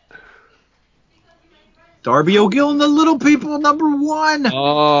 Bonanza. Darby O'Gill and the Little People, number 1.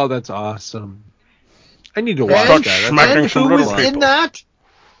 Oh, that's awesome. I need to watch Start that. smacking some who little was people. in that?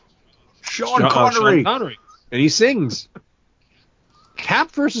 Sean Connery. Sean Connery. And he sings.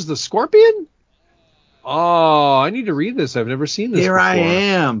 Cap versus the Scorpion? Oh, I need to read this. I've never seen this Here before. I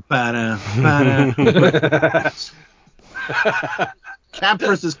am. Cap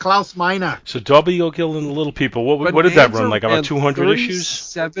versus Klaus Meine. So Darby O'Gill and the Little People. What did that run? Like about 200 issues?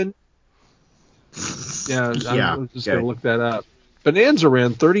 7. Yeah, Yeah, I'm just going to look that up. Bonanza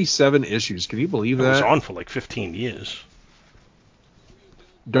ran 37 issues. Can you believe It that? was on for like 15 years.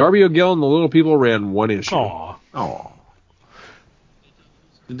 Darby O'Gill and the Little People ran 1 issue. Aw. Oh.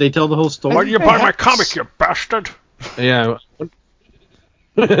 Did they tell the whole story? Why did you buy my comic, you bastard? Yeah.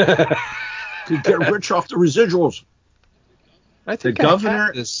 To get rich off the residuals. I think The governor-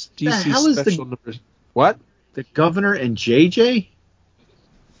 have this the DC hell is special numbers. What? The Governor and JJ?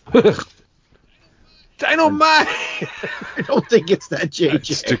 Dynamite! I don't think it's that JJ.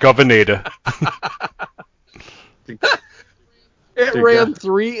 It's the Governator. It ran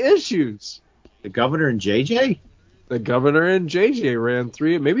 3 issues. The Governor and JJ? The Governor and JJ ran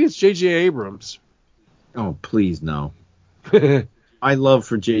 3. Maybe it's JJ Abrams. Oh, please no. My love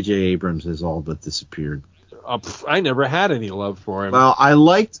for JJ Abrams has all but disappeared. I never had any love for him. Well, I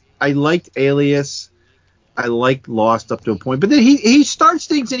liked Alias. I liked Lost up to a point, but then he starts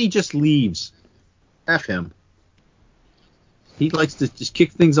things and he just leaves. F him. He likes to just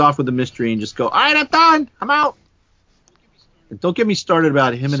kick things off with a mystery and just go, all right, I'm done. I'm out. And don't get me started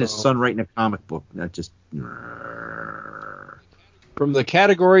about him and his son writing a comic book. That just... From the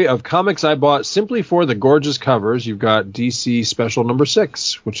category of comics I bought simply for the gorgeous covers, you've got DC Special number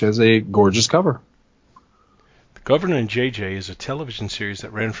 6, which has a gorgeous cover. The Governor and JJ is a television series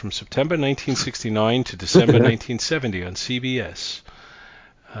that ran from September 1969 to December 1970 on CBS.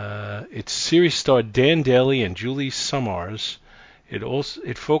 Its series starred Dan Daly and Julie Summers.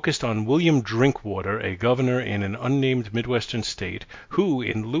 It focused on William Drinkwater, a governor in an unnamed Midwestern state, who,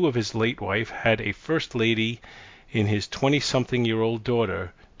 in lieu of his late wife, had a first lady in his 20-something-year-old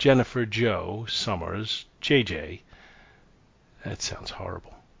daughter, Jennifer Jo Summers, JJ. That sounds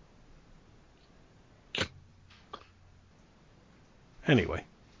horrible. Anyway.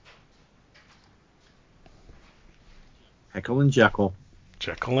 Heckle and Jekyll.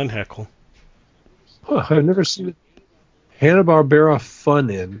 Jekyll and Heckle. Huh, I've never seen it. Hanna-Barbera Fun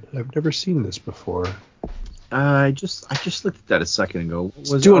In. I've never seen this before. I just looked at that a second ago.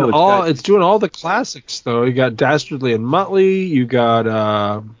 It's doing all the classics though. You got Dastardly and Muttley. You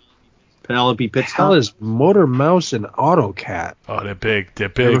got Penelope Pitstop. Hell is Motor Mouse and Autocat. Oh, they're big. They're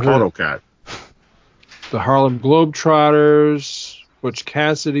big. Autocat. The Harlem Globetrotters. Butch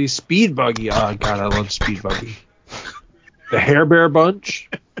Cassidy. Speed Buggy. Oh God, I love Speed Buggy. The Hair Bear Bunch.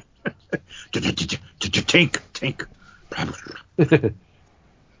 Tink.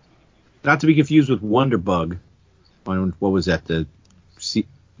 Not to be confused with Wonder Bug. What was that? The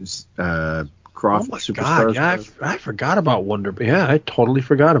Croft Oh my Superstars. God! Yeah, I forgot about Wonder. Yeah, I totally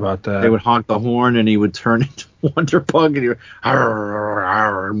forgot about that. They would honk the horn, and he would turn into Wonder Bug, and he would arr, arr,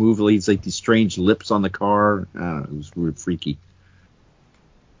 arr, move. He's like these strange lips on the car. It was weird, freaky.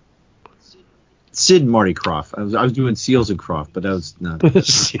 Sid and Marty Croft. I was doing Seals and Croft, but that was not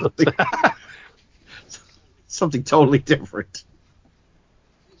something totally different.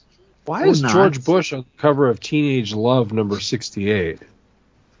 Why is George Bush on the cover of Teenage Love number 68?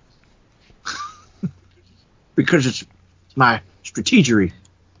 Because it's my strategery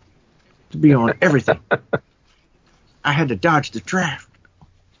to be on everything. I had to dodge the draft.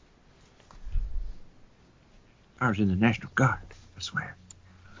 I was in the National Guard, I swear.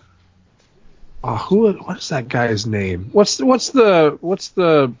 What is that guy's name? What's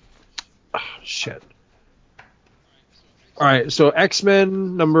the shit. All right, so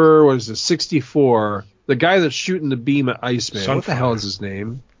X-Men number, what is it, 64. The guy that's shooting the beam at Iceman. Sunfire. What the hell is his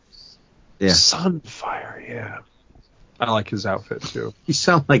name? Yeah. Sunfire, yeah. I like his outfit, too. You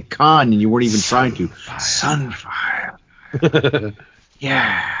sound like Khan, and you weren't even trying to. Sunfire.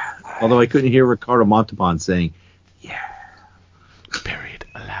 Yeah. Although I couldn't hear Ricardo Montalban saying, yeah. Buried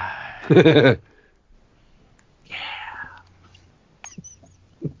alive.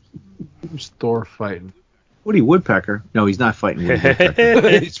 Who's Thor fighting? Woody Woodpecker. No, he's not fighting Woody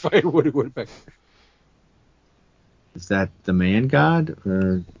Woodpecker. He's fighting Woody Woodpecker. Is that the man god?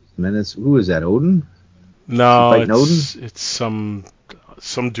 Or Menace? Who is that, Odin? No, fighting Odin? it's some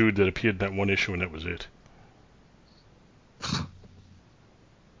dude that appeared in that one issue, and that was it.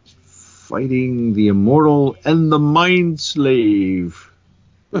 Fighting the Immortal and the Mind Slave.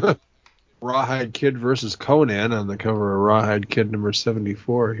 Rawhide Kid versus Conan on the cover of Rawhide Kid number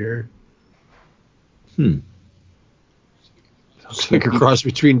 74 here. Looks like a cross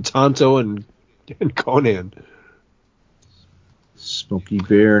between Tonto and Conan. Smokey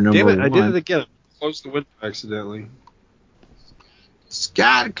Bear number Damn it, 1. I did it again. Closed the window accidentally.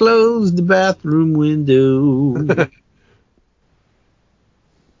 Scott closed the bathroom window.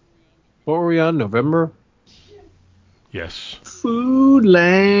 What were we on, November? Yes.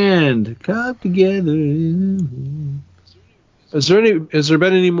 Foodland. Come together. Has there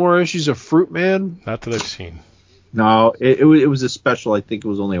been any more issues of Fruit Man? Not that I've seen. No, it was a special. I think it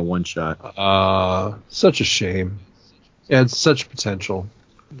was only a one shot. Such a shame. It had such potential.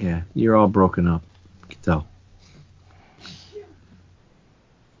 Yeah, you're all broken up. You can tell.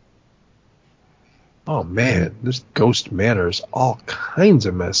 Oh man, this Ghost Manor is all kinds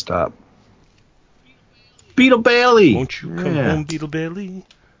of messed up. Beetle Bailey. Won't you come home, Beetle Bailey?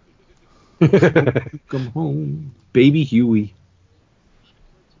 Come home, Baby Huey.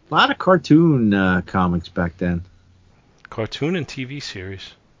 A lot of cartoon comics back then. Cartoon and TV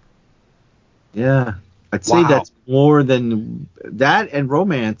series. Yeah, I'd say that's more than that, and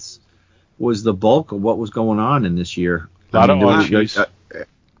romance was the bulk of what was going on in this year. A lot of Archies.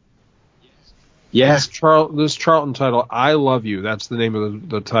 Yeah. This Charlton title, I Love You, that's the name of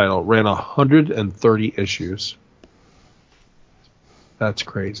the title, ran 130 issues. That's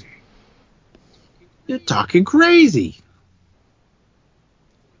crazy. You're talking crazy.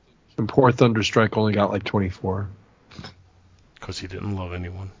 And poor Thunderstrike only got like 24. Because he didn't love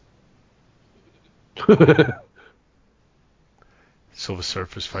anyone. Silver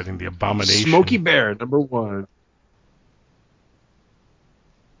Surfer fighting the Abomination. Smokey Bear, number 1.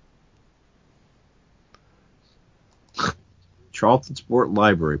 Charlton Sport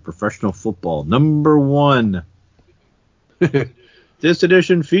Library, Professional Football, number 1. This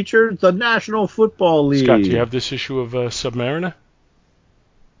edition features the National Football League. Scott, do you have this issue of Submariner?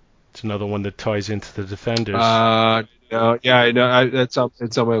 It's another one that ties into the Defenders. No, yeah, I know. It's on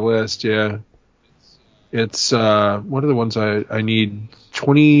my list. Yeah, it's what are the ones I need?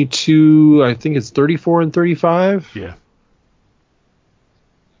 22. I think it's 34 and 35. Yeah,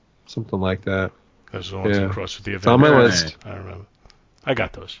 something like that. Those are the ones that cross with the Avengers. It's on my list. I remember. I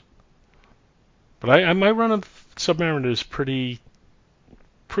got those. But I my run of Submariner is pretty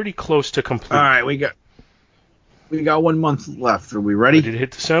close to complete. All right, we got 1 month left. Are we ready? Ready to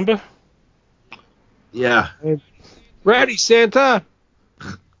hit December? Yeah. Ready, Santa.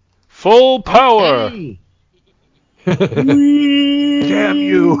 Full power. Okay. Damn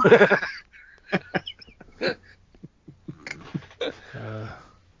you.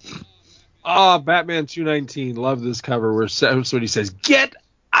 Batman 219. Love this cover where somebody says, "Get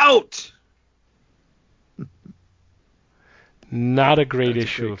out." Not a great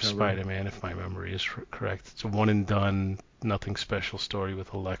issue of Spider-Man, if my memory is correct. It's a one and done, nothing special story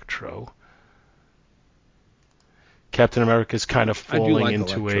with Electro. Captain America's kind of falling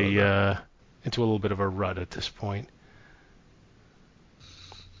into into a little bit of a rut at this point.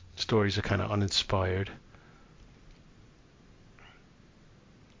 Just stories are kind of uninspired.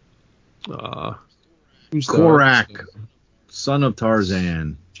 Who's the Korak, artist? son of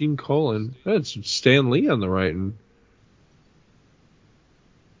Tarzan. Gene Colan. That's Stan Lee on the writing.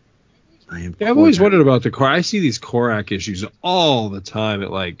 I've always wondered about the Korak. I see these Korak issues all the time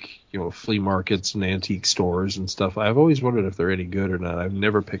at flea markets and antique stores and stuff. I've always wondered if they're any good or not. I've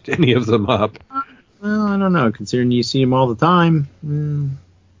never picked any of them up. Well, I don't know. Considering you see him all the time,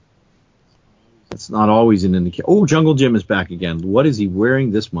 that's not always an indication. Oh, Jungle Jim is back again. What is he wearing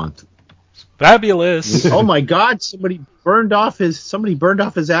this month? Fabulous. Oh my God! Somebody burned off his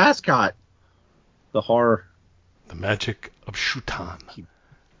ascot. The horror. The magic of Shutan.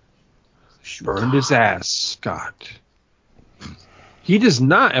 Burned his ass, Scott. He does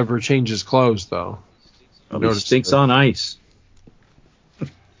not ever change his clothes, though. He stinks on ice.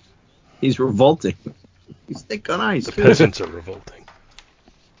 He's revolting. He stinks on ice. The peasants are revolting.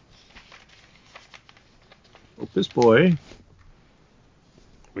 Opus boy.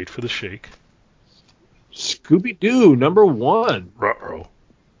 Wait for the shake. Scooby-Doo, #1. Ruh-roh.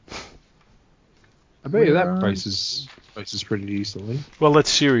 I bet you that prices pretty decently. Well, that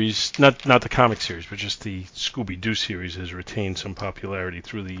series, not the comic series, but just the Scooby-Doo series has retained some popularity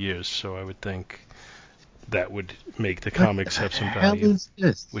through the years, so I would think that would make the comics have some value. What is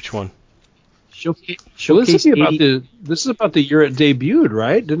this? Which one? Showcase This is about the year it debuted,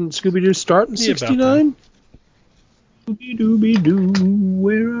 right? Didn't Scooby-Doo start in '69? Scooby-Dooby-Doo,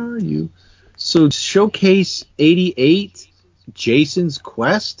 where are you? So Showcase 88, Jason's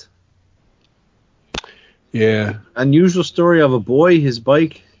Quest? Yeah. Unusual story of a boy, his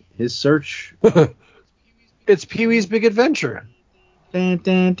bike, his search. It's Pee-wee's Big Adventure.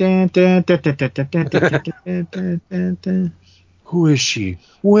 Who is she?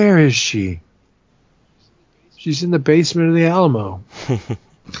 Where is she? She's in the basement of the Alamo.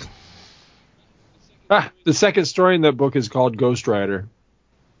 The second story in that book is called Ghost Rider.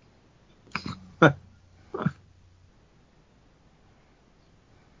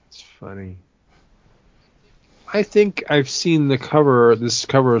 It's funny. I think I've seen this cover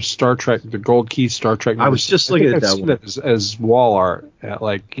of Star Trek, the Gold Key Star Trek. I was just looking at that one. I've seen that as wall art at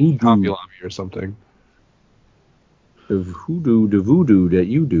Hobby Lobby or something. The voodoo that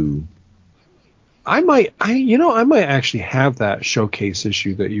you do. I might actually have that Showcase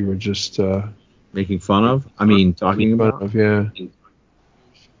issue that you were just making fun of. I mean, talking about. Yeah.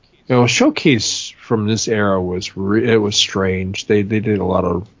 Showcase from this era was strange. They did a lot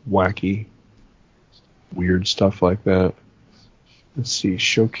of wacky, weird stuff like that. Let's see,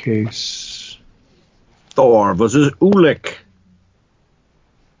 Showcase. Thor versus Ulik.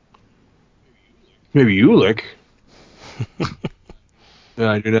 Maybe Ulik. No,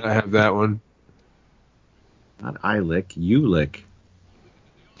 I do not have that one. Not I lick, you lick.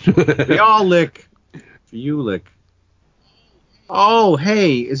 We all lick. You lick. Oh,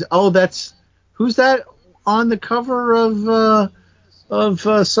 hey, that's who's that on the cover of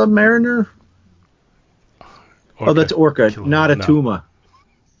Submariner? Orca. Oh, that's Orca, not Atuma.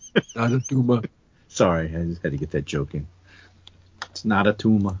 Not Atuma. Sorry, I just had to get that joke in. It's not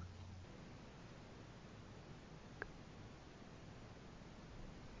Atuma.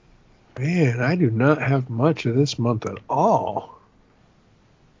 Man, I do not have much of this month at all.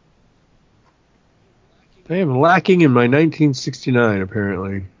 I am lacking in my 1969,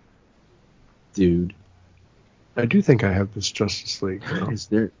 apparently. Dude. I do think I have this Justice League. There's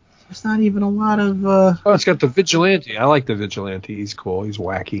not even a lot of... Oh, it's got the Vigilante. I like the Vigilante. He's cool. He's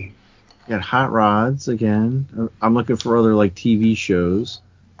wacky. Got Hot Rods again. I'm looking for other TV shows.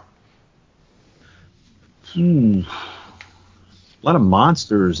 A lot of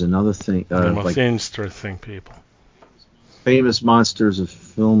monsters and other things. Interesting people. Famous monsters of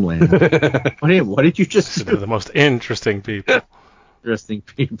filmland. What did you just say? They're the most interesting people. Interesting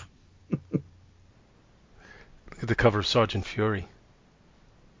people. Look at the cover of Sergeant Fury.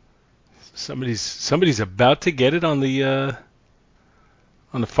 Somebody's about to get it on the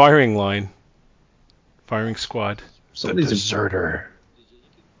firing line. Firing squad. Somebody's a deserter.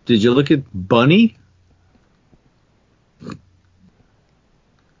 Did you look at Bunny?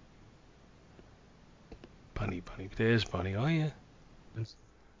 Bunny. There's Bunny. Oh, yeah.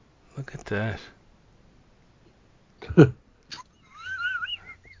 Look at that.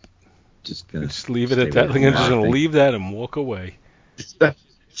 Just leave it at that. I'm just going to leave that and walk away.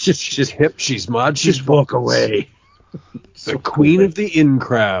 She's hip. She's mod. Just walk away. The queen of the in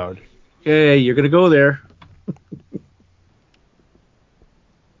crowd. Yeah, you're going to go there.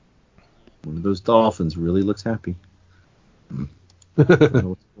 One of those dolphins really looks happy. I don't know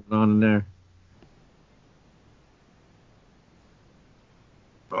what's going on in there.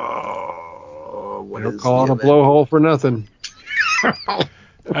 Oh. What Don't is call it the a blowhole for nothing. All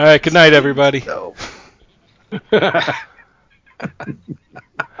right, good night, everybody. I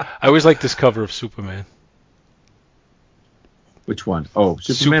always like this cover of Superman. Which one? Oh,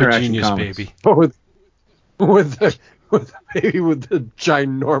 Superman Super or Action Genius Comics? Baby. with the baby with the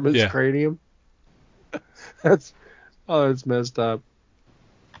ginormous cranium. That's messed up.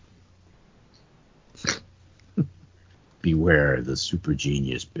 Beware the Super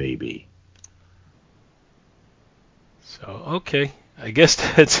Genius Baby. So, okay. I guess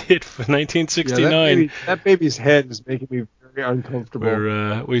that's it for 1969. Yeah, that baby's head is making me very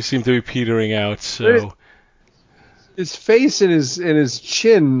uncomfortable. We seem to be petering out, so... His face and his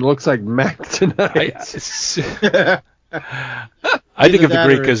chin looks like Mac tonight. I think of the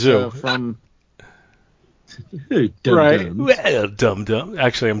Great Gazoo. From right. Well, dum.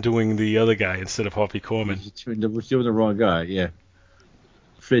 Actually, I'm doing the other guy instead of Harvey Korman. We're doing the wrong guy, yeah.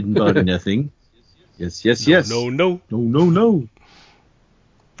 Fred and Barney Nothing. Yes. No.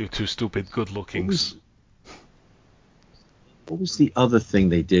 You two stupid good-lookings. What was the other thing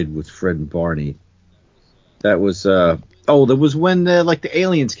they did with Fred and Barney? That was there was when the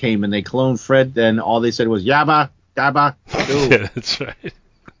aliens came and they cloned Fred, and all they said was yabba dabba doo. Yeah, that's right.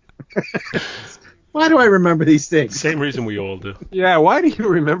 Why do I remember these things? Same reason we all do. Yeah, why do you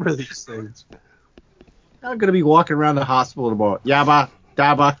remember these things? I'm gonna be walking around the hospital tomorrow. Yabba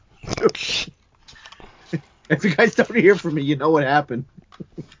dabba doo. If you guys don't hear from me, you know what happened.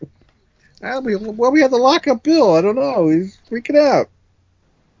 We had to lock up Bill. I don't know. He's freaking out.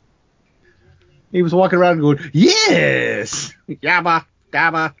 He was walking around and going, yes! Yabba,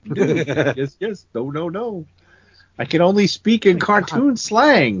 dabba, doo. Yes. No. I can only speak in cartoon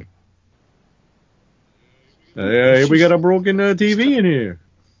slang. We got a broken TV in here.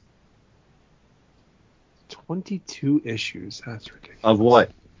 22 issues. That's ridiculous. Of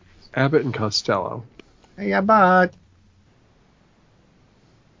what? Abbott and Costello. Hey, Abbott.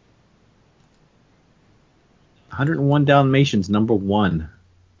 101 Dalmatians, number 1.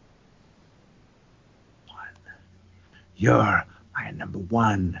 You're my number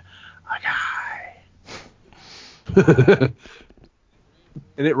 1 guy.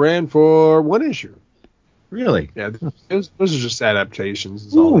 And it ran for 1 issue. Really? Yeah, those are just adaptations.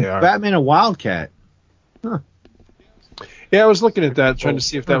 Is all they are. Batman and Wildcat. Huh. Yeah, I was looking at that, trying to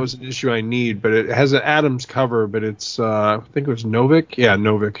see if that was an issue I need, but it has an Adams cover, but it's I think it was Novik. Yeah,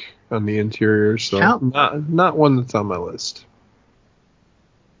 Novik on the interior, so not one that's on my list.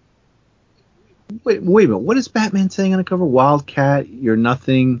 Wait a minute. What is Batman saying on the cover? Wildcat, you're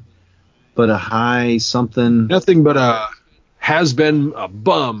nothing but a high something. Nothing but a has been a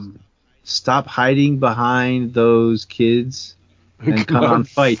bum. Stop hiding behind those kids and come on,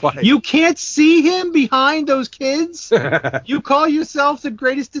 fight. You can't see him behind those kids? You call yourself the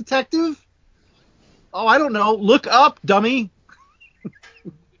greatest detective? Oh, I don't know. Look up, dummy.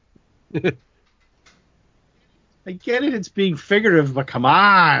 I get it. It's being figurative, but come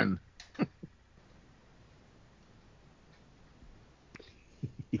on.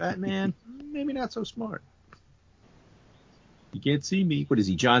 Batman, maybe not so smart. You can't see me. What is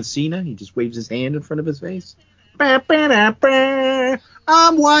he, John Cena? He just waves his hand in front of his face. I'm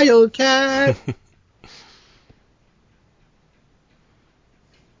Wildcat.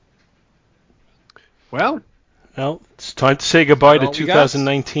 Well, it's time to say goodbye to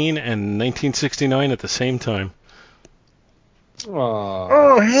 2019 and 1969 at the same time.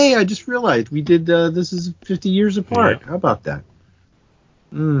 Oh, hey, I just realized we did this is 50 years apart. Yeah. How about that?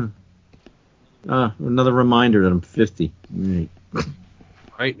 Another reminder that I'm 50.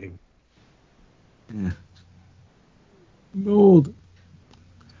 Frightening. Yeah. I'm old.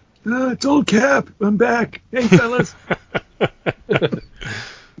 It's old Cap. I'm back. Hey, fellas.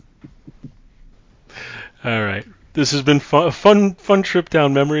 All right. This has been a fun trip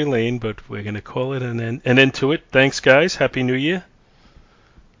down memory lane, but we're going to call it an end to it. Thanks, guys. Happy New Year.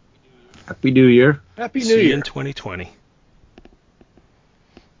 Happy New Year. Happy New Year. See you Year. in 2020.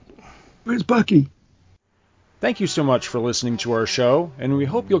 Where's Bucky? Thank you so much for listening to our show, and we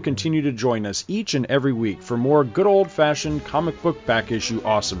hope you'll continue to join us each and every week for more good old-fashioned comic book back issue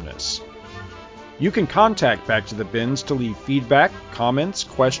awesomeness. You can contact Back to the Bins to leave feedback, comments,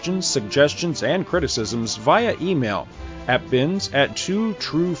 questions, suggestions, and criticisms via email at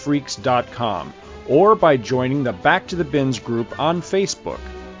bins@twotruefreaks.com or by joining the Back to the Bins group on Facebook.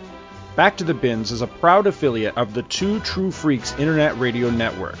 Back to the Bins is a proud affiliate of the Two True Freaks Internet Radio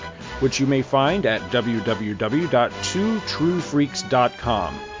Network, which you may find at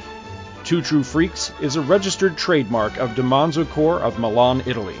www.twotruefreaks.com. Two True Freaks is a registered trademark of DiManzo Corps of Milan,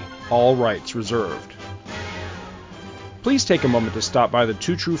 Italy. All rights reserved. Please take a moment to stop by the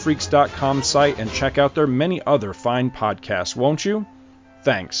twotruefreaks.com site and check out their many other fine podcasts, won't you?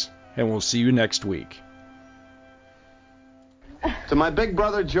 Thanks, and we'll see you next week. To my big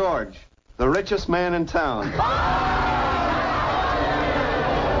brother George, the richest man in town.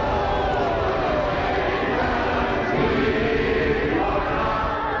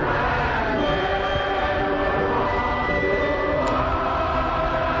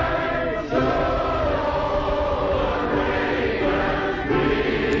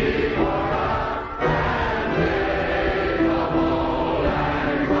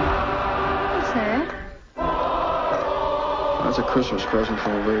 That's a Christmas present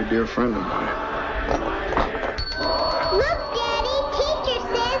from a very dear friend of mine. Look, Daddy, teacher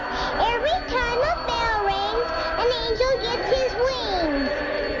says every time a bell rings, an angel gets his wings.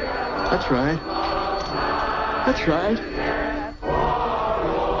 That's right. That's right.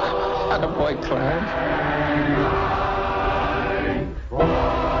 Attaboy, Clarence.